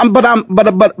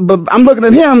 I'm looking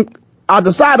at him out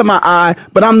the side of my eye,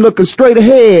 but I'm looking straight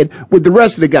ahead with the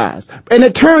rest of the guys. And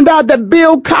it turned out that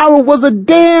Bill Cowher was a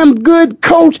damn good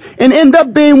coach and ended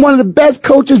up being one of the best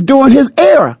coaches during his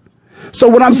era. So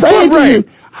what I'm saying to you,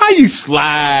 how you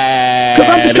slide?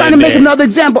 Because I'm just trying to make another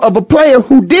example of a player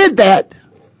who did that.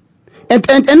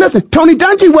 And listen, Tony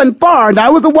Dungy wasn't far.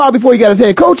 Now, it was a while before he got his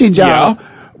head coaching job. Yeah.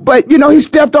 But, he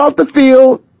stepped off the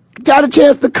field, got a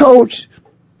chance to coach,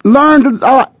 learned,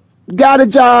 got a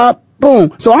job,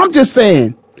 boom. So I'm just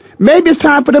saying, maybe it's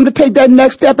time for them to take that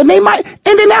next step, and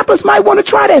Indianapolis might want to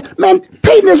try that. Man,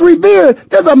 Peyton is revered.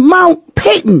 There's a Mount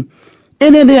Peyton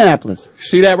in Indianapolis.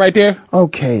 See that right there?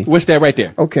 Okay. What's that right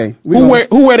there? Okay. Who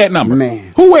wear that number?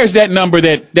 Man. Who wears that number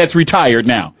that's retired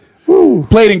now? Ooh.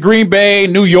 Played in Green Bay,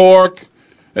 New York,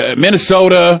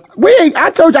 Minnesota.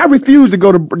 I told you I refuse to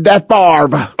go to that far.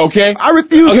 Okay. I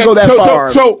refuse to go that far.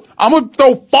 So I'm going to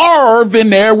throw Favre in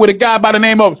there with a guy by the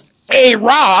name of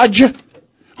A-Raj,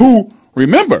 who,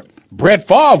 remember, Brett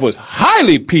Favre was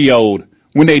highly PO'd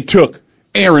when they took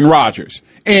Aaron Rodgers.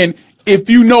 And if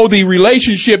you know the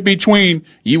relationship between,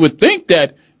 you would think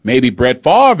that maybe Brett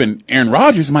Favre and Aaron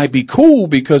Rodgers might be cool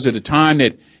because of the time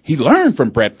that he learned from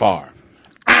Brett Favre.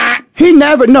 He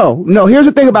never, no, here's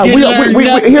the thing about it.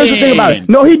 Here's the thing about it.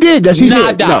 No, he did. Yes, he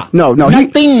did. No.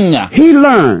 Nothing. He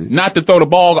learned. Not to throw the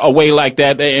ball away like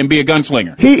that and be a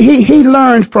gunslinger. He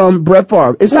learned from Brett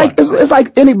Favre. It's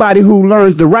like anybody who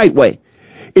learns the right way.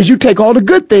 Is you take all the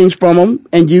good things from him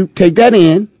and you take that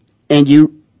in and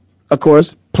you, of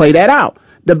course, play that out.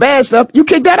 The bad stuff, you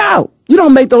kick that out. You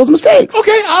don't make those mistakes.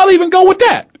 Okay, I'll even go with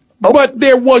that. Oh. But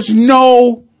there was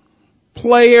no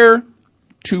player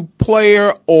to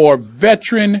player or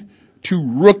veteran to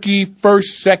rookie,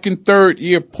 first, second, third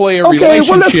year player relationship.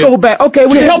 Well, let's go back.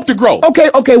 Help the growth.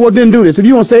 Okay, well, then do this. If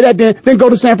you want to say that, then go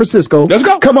to San Francisco. Let's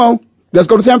go. Come on. Let's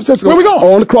go to San Francisco. Where we going?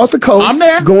 On across the coast. I'm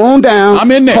there. Go on down. I'm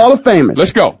in there. Hall of Famers.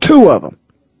 Let's go. 2 of them.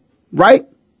 Right?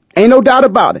 Ain't no doubt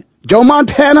about it. Joe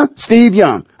Montana, Steve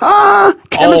Young.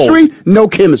 Chemistry? No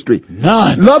chemistry.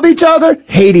 None. Love each other?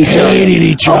 Hated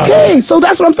each other. Okay, so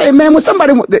that's what I'm saying, man. When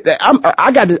somebody,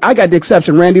 I got the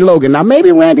exception, Randy Logan. Now,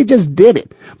 maybe Randy just did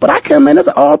it, but I come in as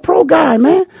an all-pro guy,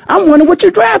 man. I'm wondering what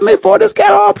you draft me for. This guy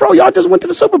all-pro. Y'all just went to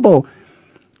the Super Bowl.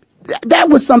 That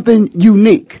was something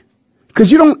unique,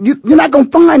 because you're not gonna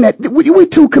find that. We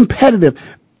too competitive.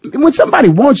 When somebody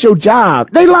wants your job,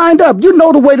 they lined up. You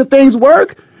know the way the things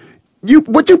work.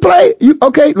 What you play?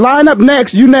 Okay, line up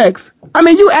next, you next. I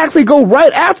mean, you actually go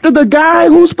right after the guy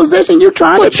whose position you're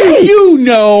trying to take. You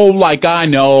know, like I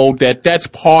know, that's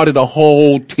part of the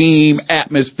whole team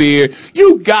atmosphere.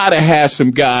 You gotta have some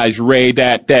guys, Ray,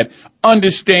 that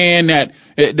understand that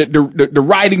the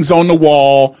writing's on the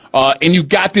wall, and you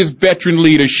got this veteran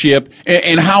leadership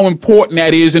and how important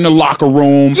that is in the locker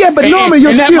room. Yeah, but normally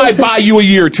and that might buy you a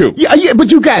year or two. Yeah,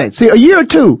 but you got it. See, a year or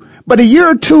two. But a year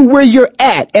or two where you're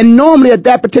at, and normally at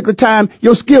that particular time,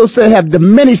 your skill set have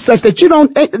diminished such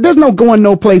that there's no going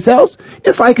no place else.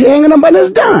 It's like hanging up and it's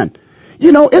done.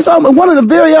 You know, it's one of the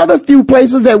very other few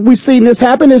places that we've seen this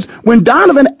happen is when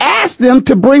Donovan asked them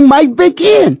to bring Mike Vick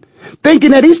in,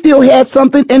 thinking that he still had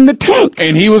something in the tank.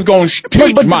 And he was going to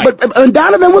teach Mike. But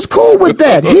Donovan was cool with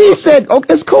that. He said,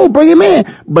 okay, it's cool, bring him in.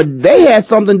 But they had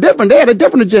something different. They had a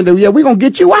different agenda. Yeah, we're going to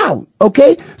get you out.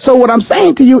 Okay? So what I'm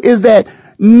saying to you is that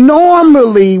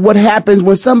normally what happens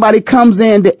when somebody comes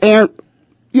in to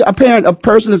a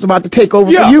person is about to take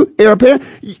over for you, heir apparent,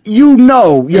 you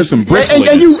know, there's some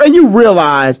and you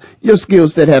realize your skill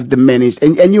set have diminished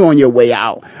and you're on your way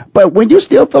out. But when you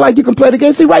still feel like you can play the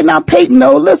game, see right now, Peyton,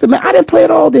 no, listen, man, I didn't play it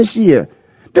all this year.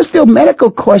 There's still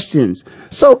medical questions.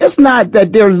 So it's not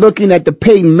that they're looking at the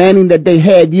Peyton Manning that they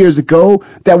had years ago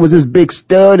that was this big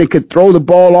stud and could throw the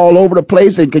ball all over the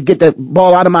place and could get that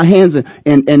ball out of my hands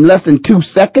in less than 2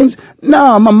 seconds.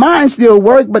 No, my mind still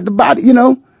works, but the body, you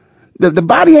know, the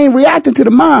body ain't reacting to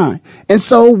the mind. And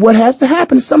so what has to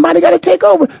happen is somebody got to take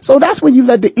over. So that's when you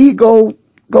let the ego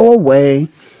go away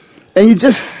and you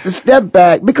just step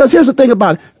back. Because here's the thing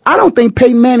about it. I don't think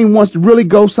Peyton Manning wants to really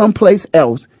go someplace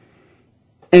else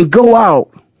and go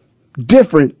out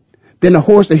different than the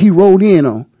horse that he rode in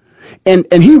on. And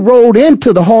he rode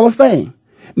into the Hall of Fame.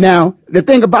 Now, the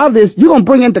thing about it is you're going to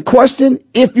bring into question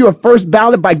if you're a first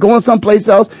ballot by going someplace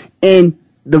else, and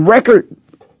the record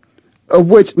of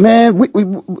which, man, we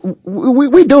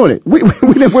doing it.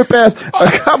 We're past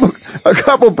a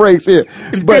couple breaks here.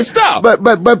 It's good stuff.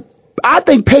 But I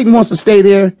think Peyton wants to stay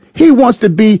there. He wants to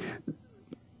be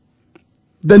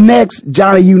the next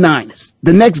Johnny Unitas,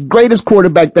 the next greatest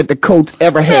quarterback that the Colts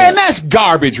ever had. Man, that's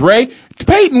garbage, Ray.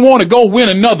 Peyton want to go win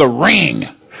another ring.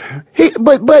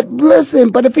 But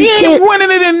listen, but if he ain't winning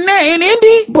it in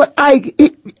Indy. But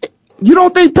you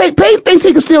don't think Peyton thinks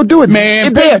he can still do it?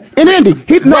 Man, there in Indy.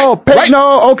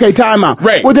 No, okay, time out.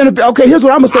 Right. Well then, okay, here's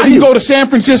what I'm gonna say to you. I can go to San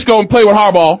Francisco and play with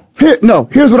Harbaugh.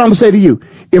 Here's what I'm gonna say to you.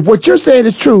 If what you're saying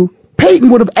is true,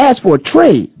 Peyton would have asked for a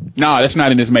trade. No, that's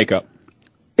not in his makeup.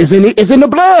 It's in the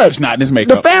blood. It's not in his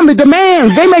makeup. The family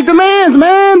demands. They make demands,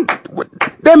 man.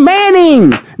 They're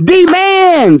Mannings.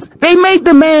 Demands. They make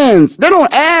demands. They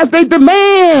don't ask. They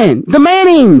demand. The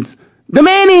Mannings.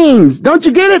 Don't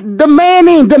you get it?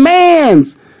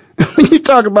 Demands. You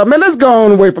talk about, man, let's go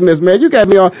on away from this, man. You got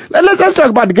me on. Let's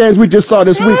talk about the games we just saw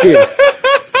this weekend.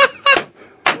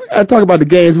 I talk about the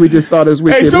games we just saw this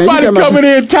weekend. Hey, somebody coming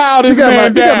in, towel this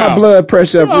man down. You got my blood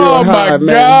pressure up real high, man. Oh,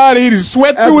 my God. He just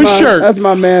sweat through his shirt. That's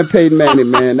my man, Peyton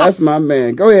Manning, man. That's my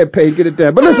man. Go ahead, Peyton, get it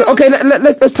down. But listen, okay,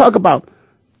 let's talk about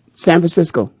San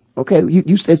Francisco. Okay,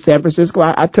 you said San Francisco.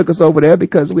 I took us over there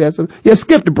because we had some. Yeah,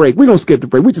 skip the break. We're going to skip the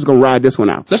break. We're just going to ride this one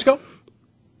out. Let's go.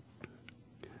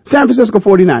 San Francisco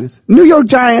 49ers. New York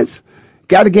Giants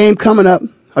got a game coming up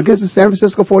against the San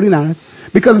Francisco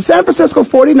 49ers because the San Francisco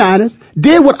 49ers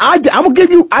did what I did. I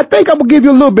think I'm going to give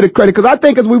you a little bit of credit because I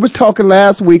think as we was talking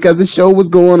last week as the show was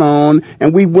going on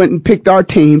and we went and picked our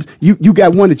teams, you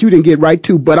got one that you didn't get right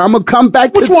too, but I'm going to come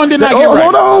back to. Which one did I get right?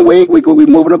 Hold on, we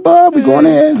moving above, we going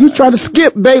ahead. You trying to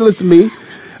skip Bayless and me.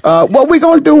 What we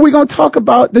going to do, we're going to talk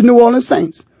about the New Orleans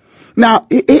Saints. Now,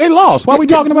 they lost. Why are we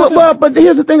talking about that? But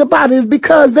here's the thing about it is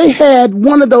because they had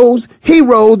one of those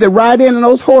heroes that ride in on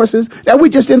those horses that we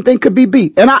just didn't think could be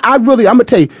beat. And I'm going to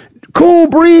tell you, Cool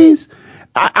Breeze,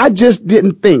 I just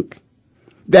didn't think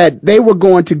that they were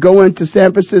going to go into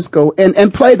San Francisco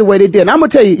and play the way they did. And I'm going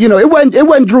to tell you, it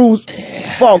wasn't Drew's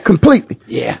fault completely.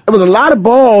 Yeah. There was a lot of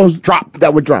balls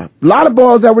that were dropped. A lot of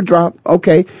balls that were dropped,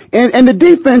 okay? And the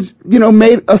defense,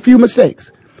 made a few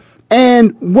mistakes.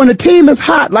 And when a team is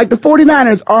hot, like the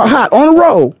 49ers are hot on a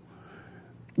roll,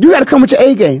 you got to come with your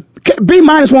A game. B-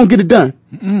 won't get it done.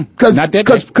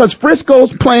 Because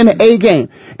Frisco's playing the A game.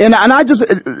 And I just,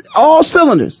 all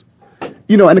cylinders.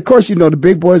 And of course, the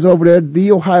big boys over there,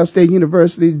 the Ohio State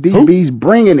University, DB's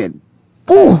bringing it.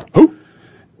 Ooh. Who?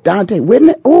 Dante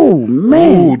Whitney. Oh,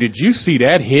 man. Ooh, did you see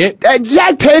that hit?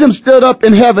 Jack Tatum stood up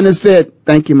in heaven and said,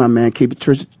 "Thank you, my man. Keep the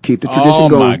tradition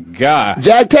going." Oh, my God.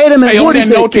 Jack Tatum and Hey, on Woody that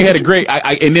said, note, they had a great,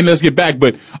 and then let's get back,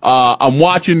 but I'm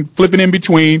watching, flipping in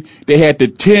between. They had the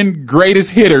 10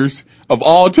 greatest hitters of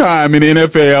all time in the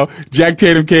NFL. Jack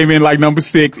Tatum came in like number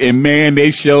 6, and, man,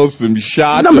 they showed some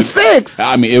shots. Number 6?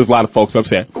 I mean, it was a lot of folks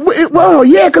upset. Well,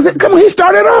 yeah, because, come on, he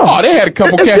started off. Oh, they had a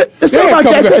couple. It's still about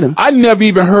Jack Tatum. I never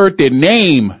even heard their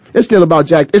name. It's still about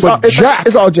Jack. It's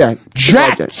all Jack.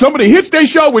 Jack. Some of the hits they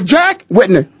showed with Jack.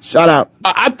 Whitner, shout out.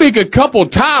 I think a couple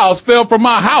tiles fell from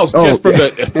my house just from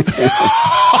the.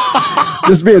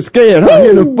 Just being scared, huh?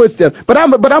 Hearing the footsteps. But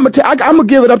I'm gonna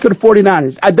give it up to the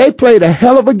 49ers. They played a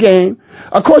hell of a game.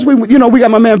 Of course, we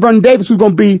got my man Vernon Davis who's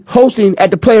gonna be hosting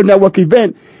at the Player Network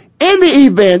event. In the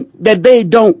event that they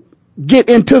don't get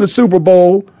into the Super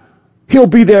Bowl, he'll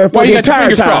be there for the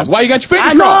entire time. Why you got your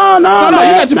fingers No, crossed? No, man,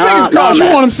 you got your fingers crossed. You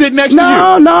want him sitting next to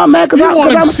you. No, man, because you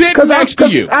want him sitting next to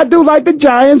you. I do like the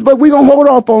Giants, but we're going to hold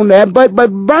off on that. But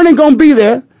Vernon going to be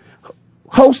there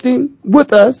hosting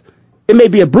with us. It may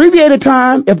be abbreviated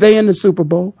time if they're in the Super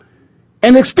Bowl.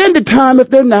 And extended time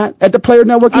if they're not at the Player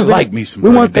Network event. I like me some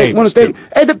Vernon Davis, too.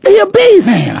 Hey, he a beast.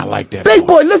 Man, I like that big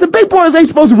boy. Listen, big boys ain't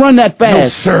supposed to run that fast. No,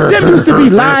 sir. Them used to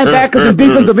be linebackers and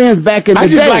defensive ends back in the day. I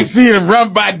just like seeing him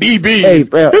run by DBs. Hey,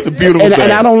 it's a beautiful thing.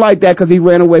 And I don't like that because he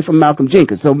ran away from Malcolm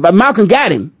Jenkins. So Malcolm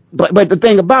got him. But the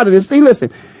thing about it is, see,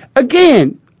 listen,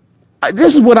 again,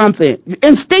 this is what I'm saying.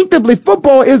 Instinctively,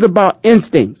 football is about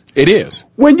instincts. It is.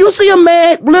 When you see a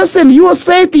man, listen, you a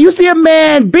safety, you see a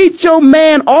man beat your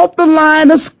man off the line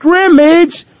of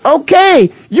scrimmage,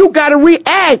 okay, you got to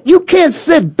react. You can't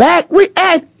sit back.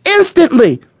 React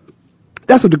instantly.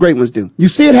 That's what the great ones do. You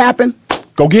see it happen?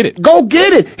 Go get it. Go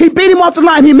get it. He beat him off the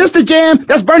line. He missed the jam.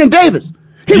 That's Vernon Davis.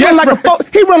 He run like a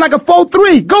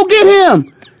 4.3. Go get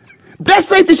him. That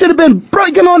safety should have been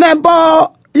breaking on that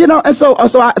ball. You know, and so I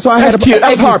had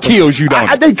that just kills you,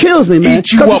 don't it? It kills me, man.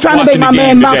 Because you're trying to make my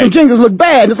man Malcolm Jenkins look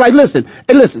bad. It's like, listen,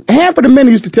 Hanford the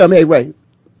Minute used to tell me, hey, Ray,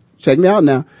 check me out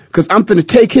now, because I'm finna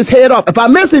take his head off. If I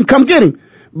miss him, come get him.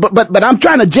 But I'm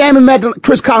trying to jam him at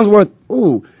Chris Collinsworth.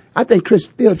 Ooh, I think Chris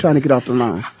still trying to get off the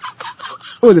line.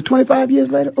 Is it 25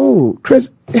 years later? Ooh,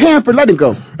 Chris Hanford, let him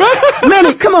go.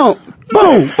 Minute, come on.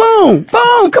 Boom, boom,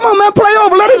 boom. Come on, man, play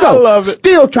over. Let it go. I love it.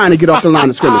 Still trying to get off the line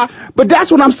of scrimmage. But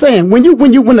that's what I'm saying. When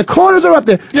the corners are up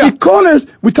there, see, corners,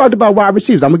 we talked about wide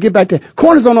receivers. I'm going to get back to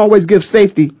corners don't always give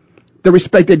safety the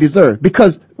respect they deserve.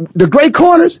 Because the great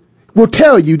corners will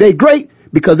tell you they great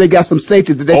because they got some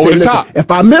safeties that they say, listen,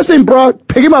 if I miss him, bro,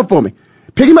 pick him up for me.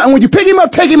 Pick him up, and when you pick him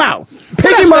up, take him out.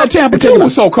 Pick him up. Tampa 2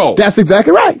 was so cold. That's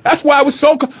exactly right. That's why it was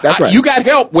so cold. That's right. You got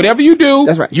help. Whatever you do,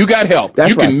 that's right. You got help.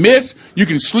 That's right. You can miss, you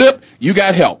can slip, you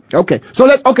got help. Okay. So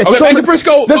let's so the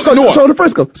Frisco. Let's go. So the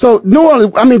Frisco. So New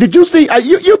Orleans. I mean, did you see?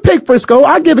 You picked Frisco.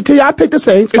 I'll give it to you. I picked the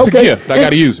Saints. It's a gift. I got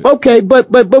to use it. Okay, but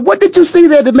what did you see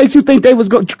there that makes you think they was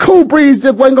going? Cool Breeze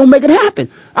that wasn't going to make it happen.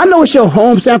 I know it's your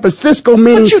home, San Francisco.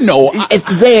 Meaning, but you know, it's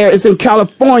there. It's in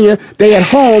California. They at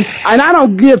home, and I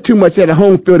don't give too much at the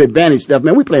home field advantage stuff,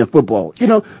 man. We playing football, you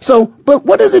know. So, but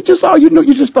what is it you saw?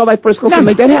 You just felt like Frisco can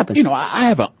make that happen. You know, I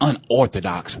have an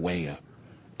unorthodox way of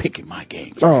picking my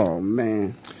games. Oh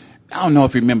man. I don't know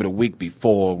if you remember the week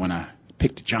before when I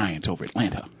picked the Giants over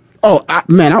Atlanta. Oh,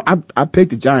 I picked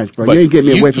the Giants, bro. But you ain't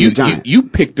getting me away from the Giants. You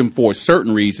picked them for a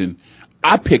certain reason.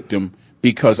 I picked them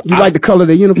because you like the color of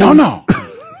their uniform? No.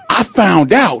 I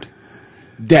found out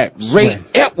that Ray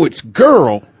Edwards'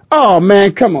 girl. Oh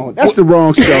man, come on. That's the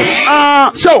wrong show.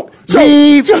 So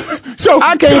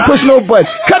I can't push no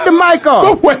button. Cut the mic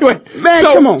off. Wait. Man,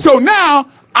 come on. So now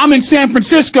I'm in San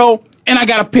Francisco and I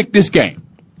gotta pick this game.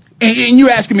 And you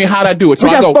asking me how'd I do it. So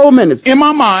we got 4 minutes. In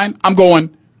my mind, I'm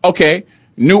going, okay,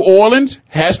 New Orleans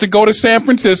has to go to San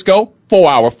Francisco,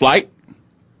 4-hour flight.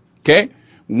 Okay?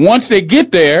 Once they get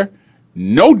there,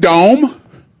 no dome.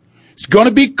 It's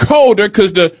gonna be colder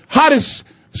because the hottest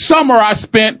summer I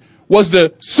spent was the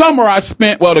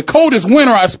coldest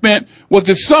winter I spent was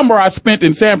the summer I spent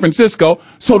in San Francisco.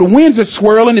 So the winds are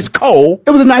swirling. It's cold. It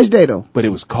was a nice day, though. But it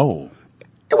was cold.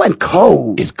 It wasn't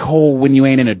cold. It's cold when you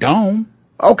ain't in a dome.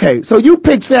 Okay, so you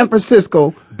picked San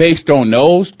Francisco. Based on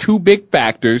those two big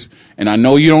factors, and I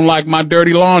know you don't like my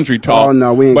dirty laundry talk. Oh,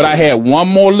 no, we ain't. But I had one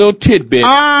more little tidbit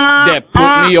that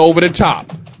put me over the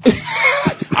top.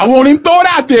 I won't even throw it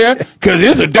out there because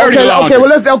it's a dirty laundry.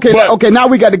 Okay, now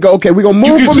we got to go. Okay, we're going to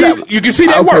move from that. You can see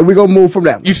they work. Okay, we're going to move from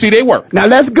that. You see they work. Now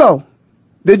let's go.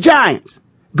 The Giants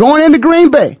going into Green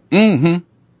Bay to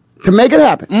make it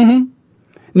happen.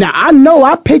 Now, I know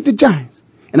I picked the Giants.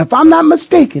 And if I'm not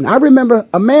mistaken, I remember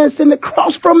a man sitting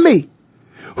across from me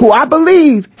who I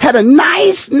believe had a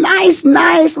nice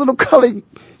little colored,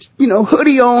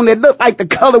 hoodie on that looked like the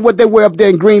color what they wear up there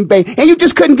in Green Bay, and you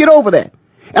just couldn't get over that.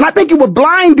 And I think you were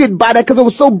blinded by that because it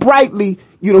was so brightly,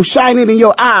 shining in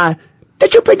your eye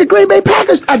that you picked the Green Bay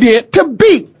Packers. I did. To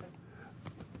beat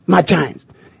my Giants.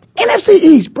 NFC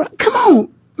East, bro. Come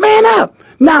on. Man up.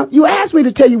 Now, you asked me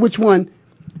to tell you which one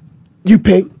you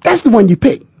picked. That's the one you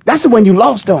picked. That's the one you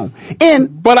lost on.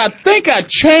 But I think I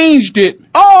changed it.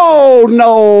 Oh,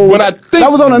 no. But I think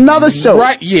that was on another show.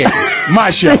 Right, yeah.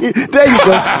 My show. There you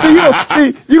go.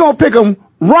 See, you're going to pick them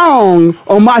wrong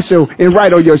on my show and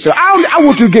right on your show. I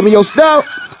want you to give me your stuff.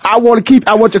 I want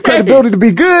your credibility to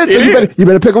be good. So you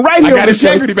better pick them right here. I got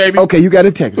integrity, baby. Okay, you got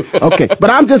integrity. Okay. But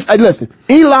I'm just, listen,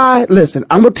 Eli,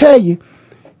 I'm going to tell you,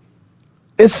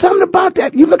 it's something about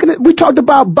that. We talked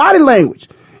about body language.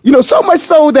 So much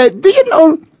so that,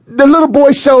 the little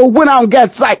boy show went out and got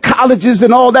psychologists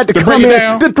and all that to come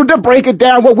in to break it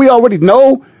down, what we already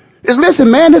know.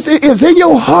 Listen, man, it's in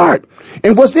your heart.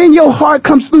 And what's in your heart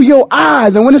comes through your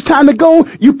eyes. And when it's time to go,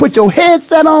 you put your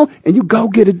headset on and you go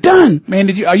get it done. Man,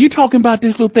 are you talking about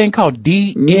this little thing called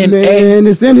DNA? Man,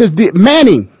 it's in his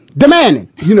Manning. Demanding,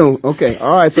 okay, all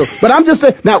right. So, but I'm just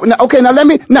saying now.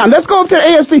 Let's go up to the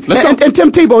AFC and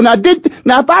Tim Tebow.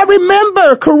 Now, if I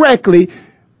remember correctly,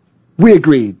 we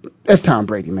agreed. That's Tom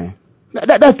Brady, man.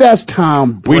 That's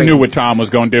Tom Brady. We knew what Tom was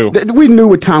going to do. We knew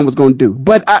what Tom was going to do.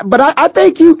 But I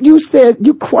think you said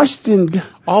you questioned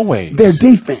always their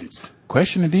defense.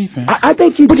 Question the defense. I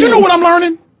think you. But did. you know what I'm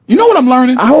learning? You know what I'm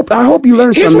learning? I hope you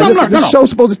learn something. This show's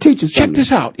supposed to teach you something. Check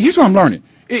this out. Here's what I'm learning.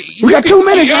 We got 2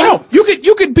 minutes. I know.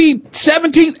 You could be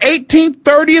 17th, 18th,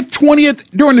 30th,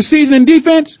 20th during the season in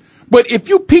defense, but if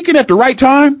you peaking at the right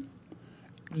time,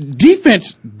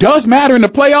 defense does matter in the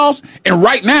playoffs. And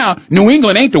right now, New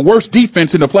England ain't the worst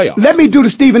defense in the playoffs. Let me do the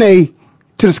Stephen A.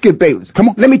 to the Skip Bayless. Come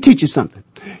on. Let me teach you something.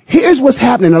 Here's what's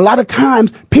happening. A lot of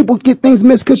times people get things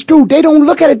misconstrued. They don't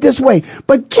look at it this way.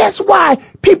 But guess why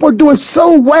people are doing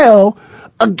so well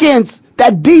against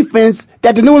that defense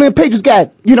that the New England Patriots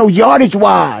got, yardage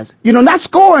wise, not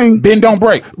scoring. Bend don't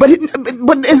break. But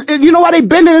you know why they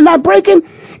bending and not breaking?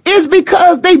 It's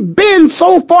because they've been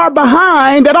so far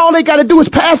behind that all they got to do is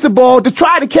pass the ball to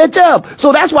try to catch up.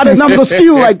 So that's why the numbers are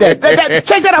skewed like that.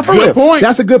 Check that out for real. Good point.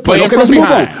 That's a good point. Okay, let's move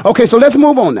on. Okay, so let's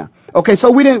move on now. Okay, so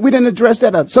we didn't address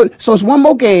that. So it's one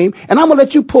more game, and I'm gonna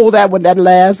let you pull that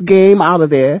last game out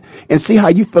of there and see how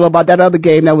you feel about that other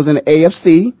game that was in the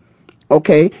AFC.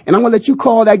 Okay, and I'm gonna let you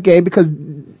call that game because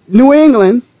New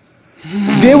England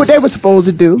did what they were supposed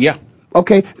to do. Yeah.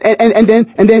 Okay, and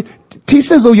then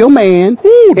T-Sizzle, your man,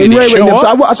 did he show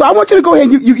up? So I want you to go ahead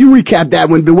and you recap that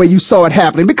one the way you saw it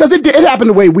happening because it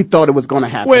happened the way we thought it was going to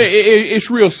happen. Well, it's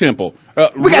real simple.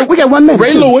 We got 1 minute.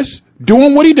 Ray Lewis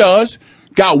doing what he does,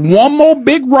 got one more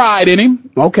big ride in him.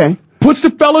 Okay. Puts the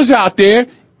fellas out there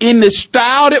in the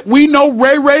style that we know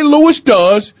Ray Lewis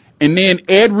does. And then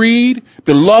Ed Reed,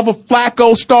 the love of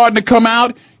Flacco starting to come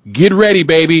out. Get ready,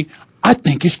 baby. I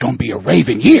think it's going to be a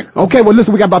Raven year. Okay, well,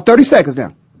 listen, we got about 30 seconds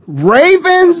now.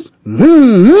 Ravens, Ray,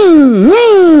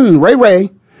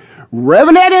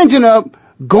 revving that engine up,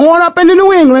 going up into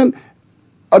New England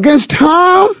against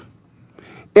Tom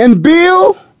and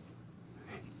Bill.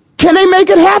 Can they make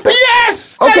it happen?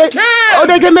 Yes, okay. They can. Oh,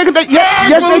 they can make it.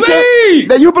 Yes, believe. they can.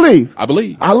 That you believe? I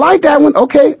believe. I like that one.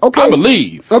 Okay. I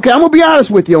believe. Okay, I'm going to be honest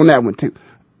with you on that one, too.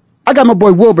 I got my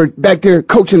boy Wilbert back there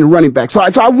coaching the running back. So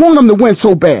I want him to win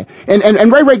so bad.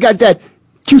 And Ray got that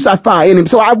QSI fire in him.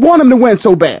 So I want him to win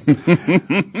so bad.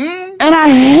 And I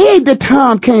hate that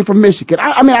Tom came from Michigan.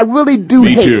 I mean, I really do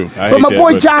hate it. But my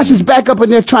boy Josh is back up in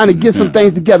there trying to get some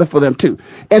things together for them, too.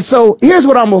 And so here's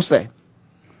what I'm going to say.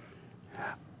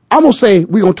 I'm going to say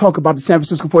we're going to talk about the San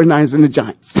Francisco 49ers and the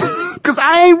Giants. Because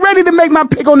I ain't ready to make my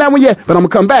pick on that one yet. But I'm going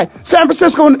to come back. San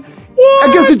Francisco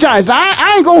against the Giants.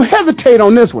 I ain't going to hesitate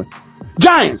on this one.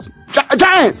 Giants.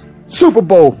 Super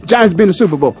Bowl. Giants being the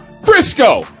Super Bowl.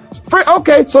 Frisco.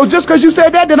 Okay, so just because you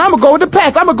said that, then I'm going to go with the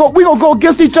Pats. We're going to go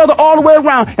against each other all the way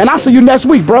around. And I'll see you next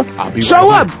week, bro.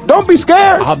 Show up. Don't be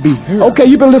scared. I'll be here. Okay,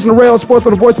 you've been listening to Rail Sports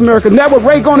on the Voice America Network.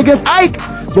 Ray going against Ike.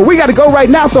 But we got to go right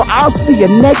now, so I'll see you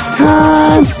next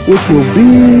time, which will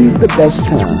be the best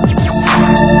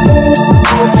time.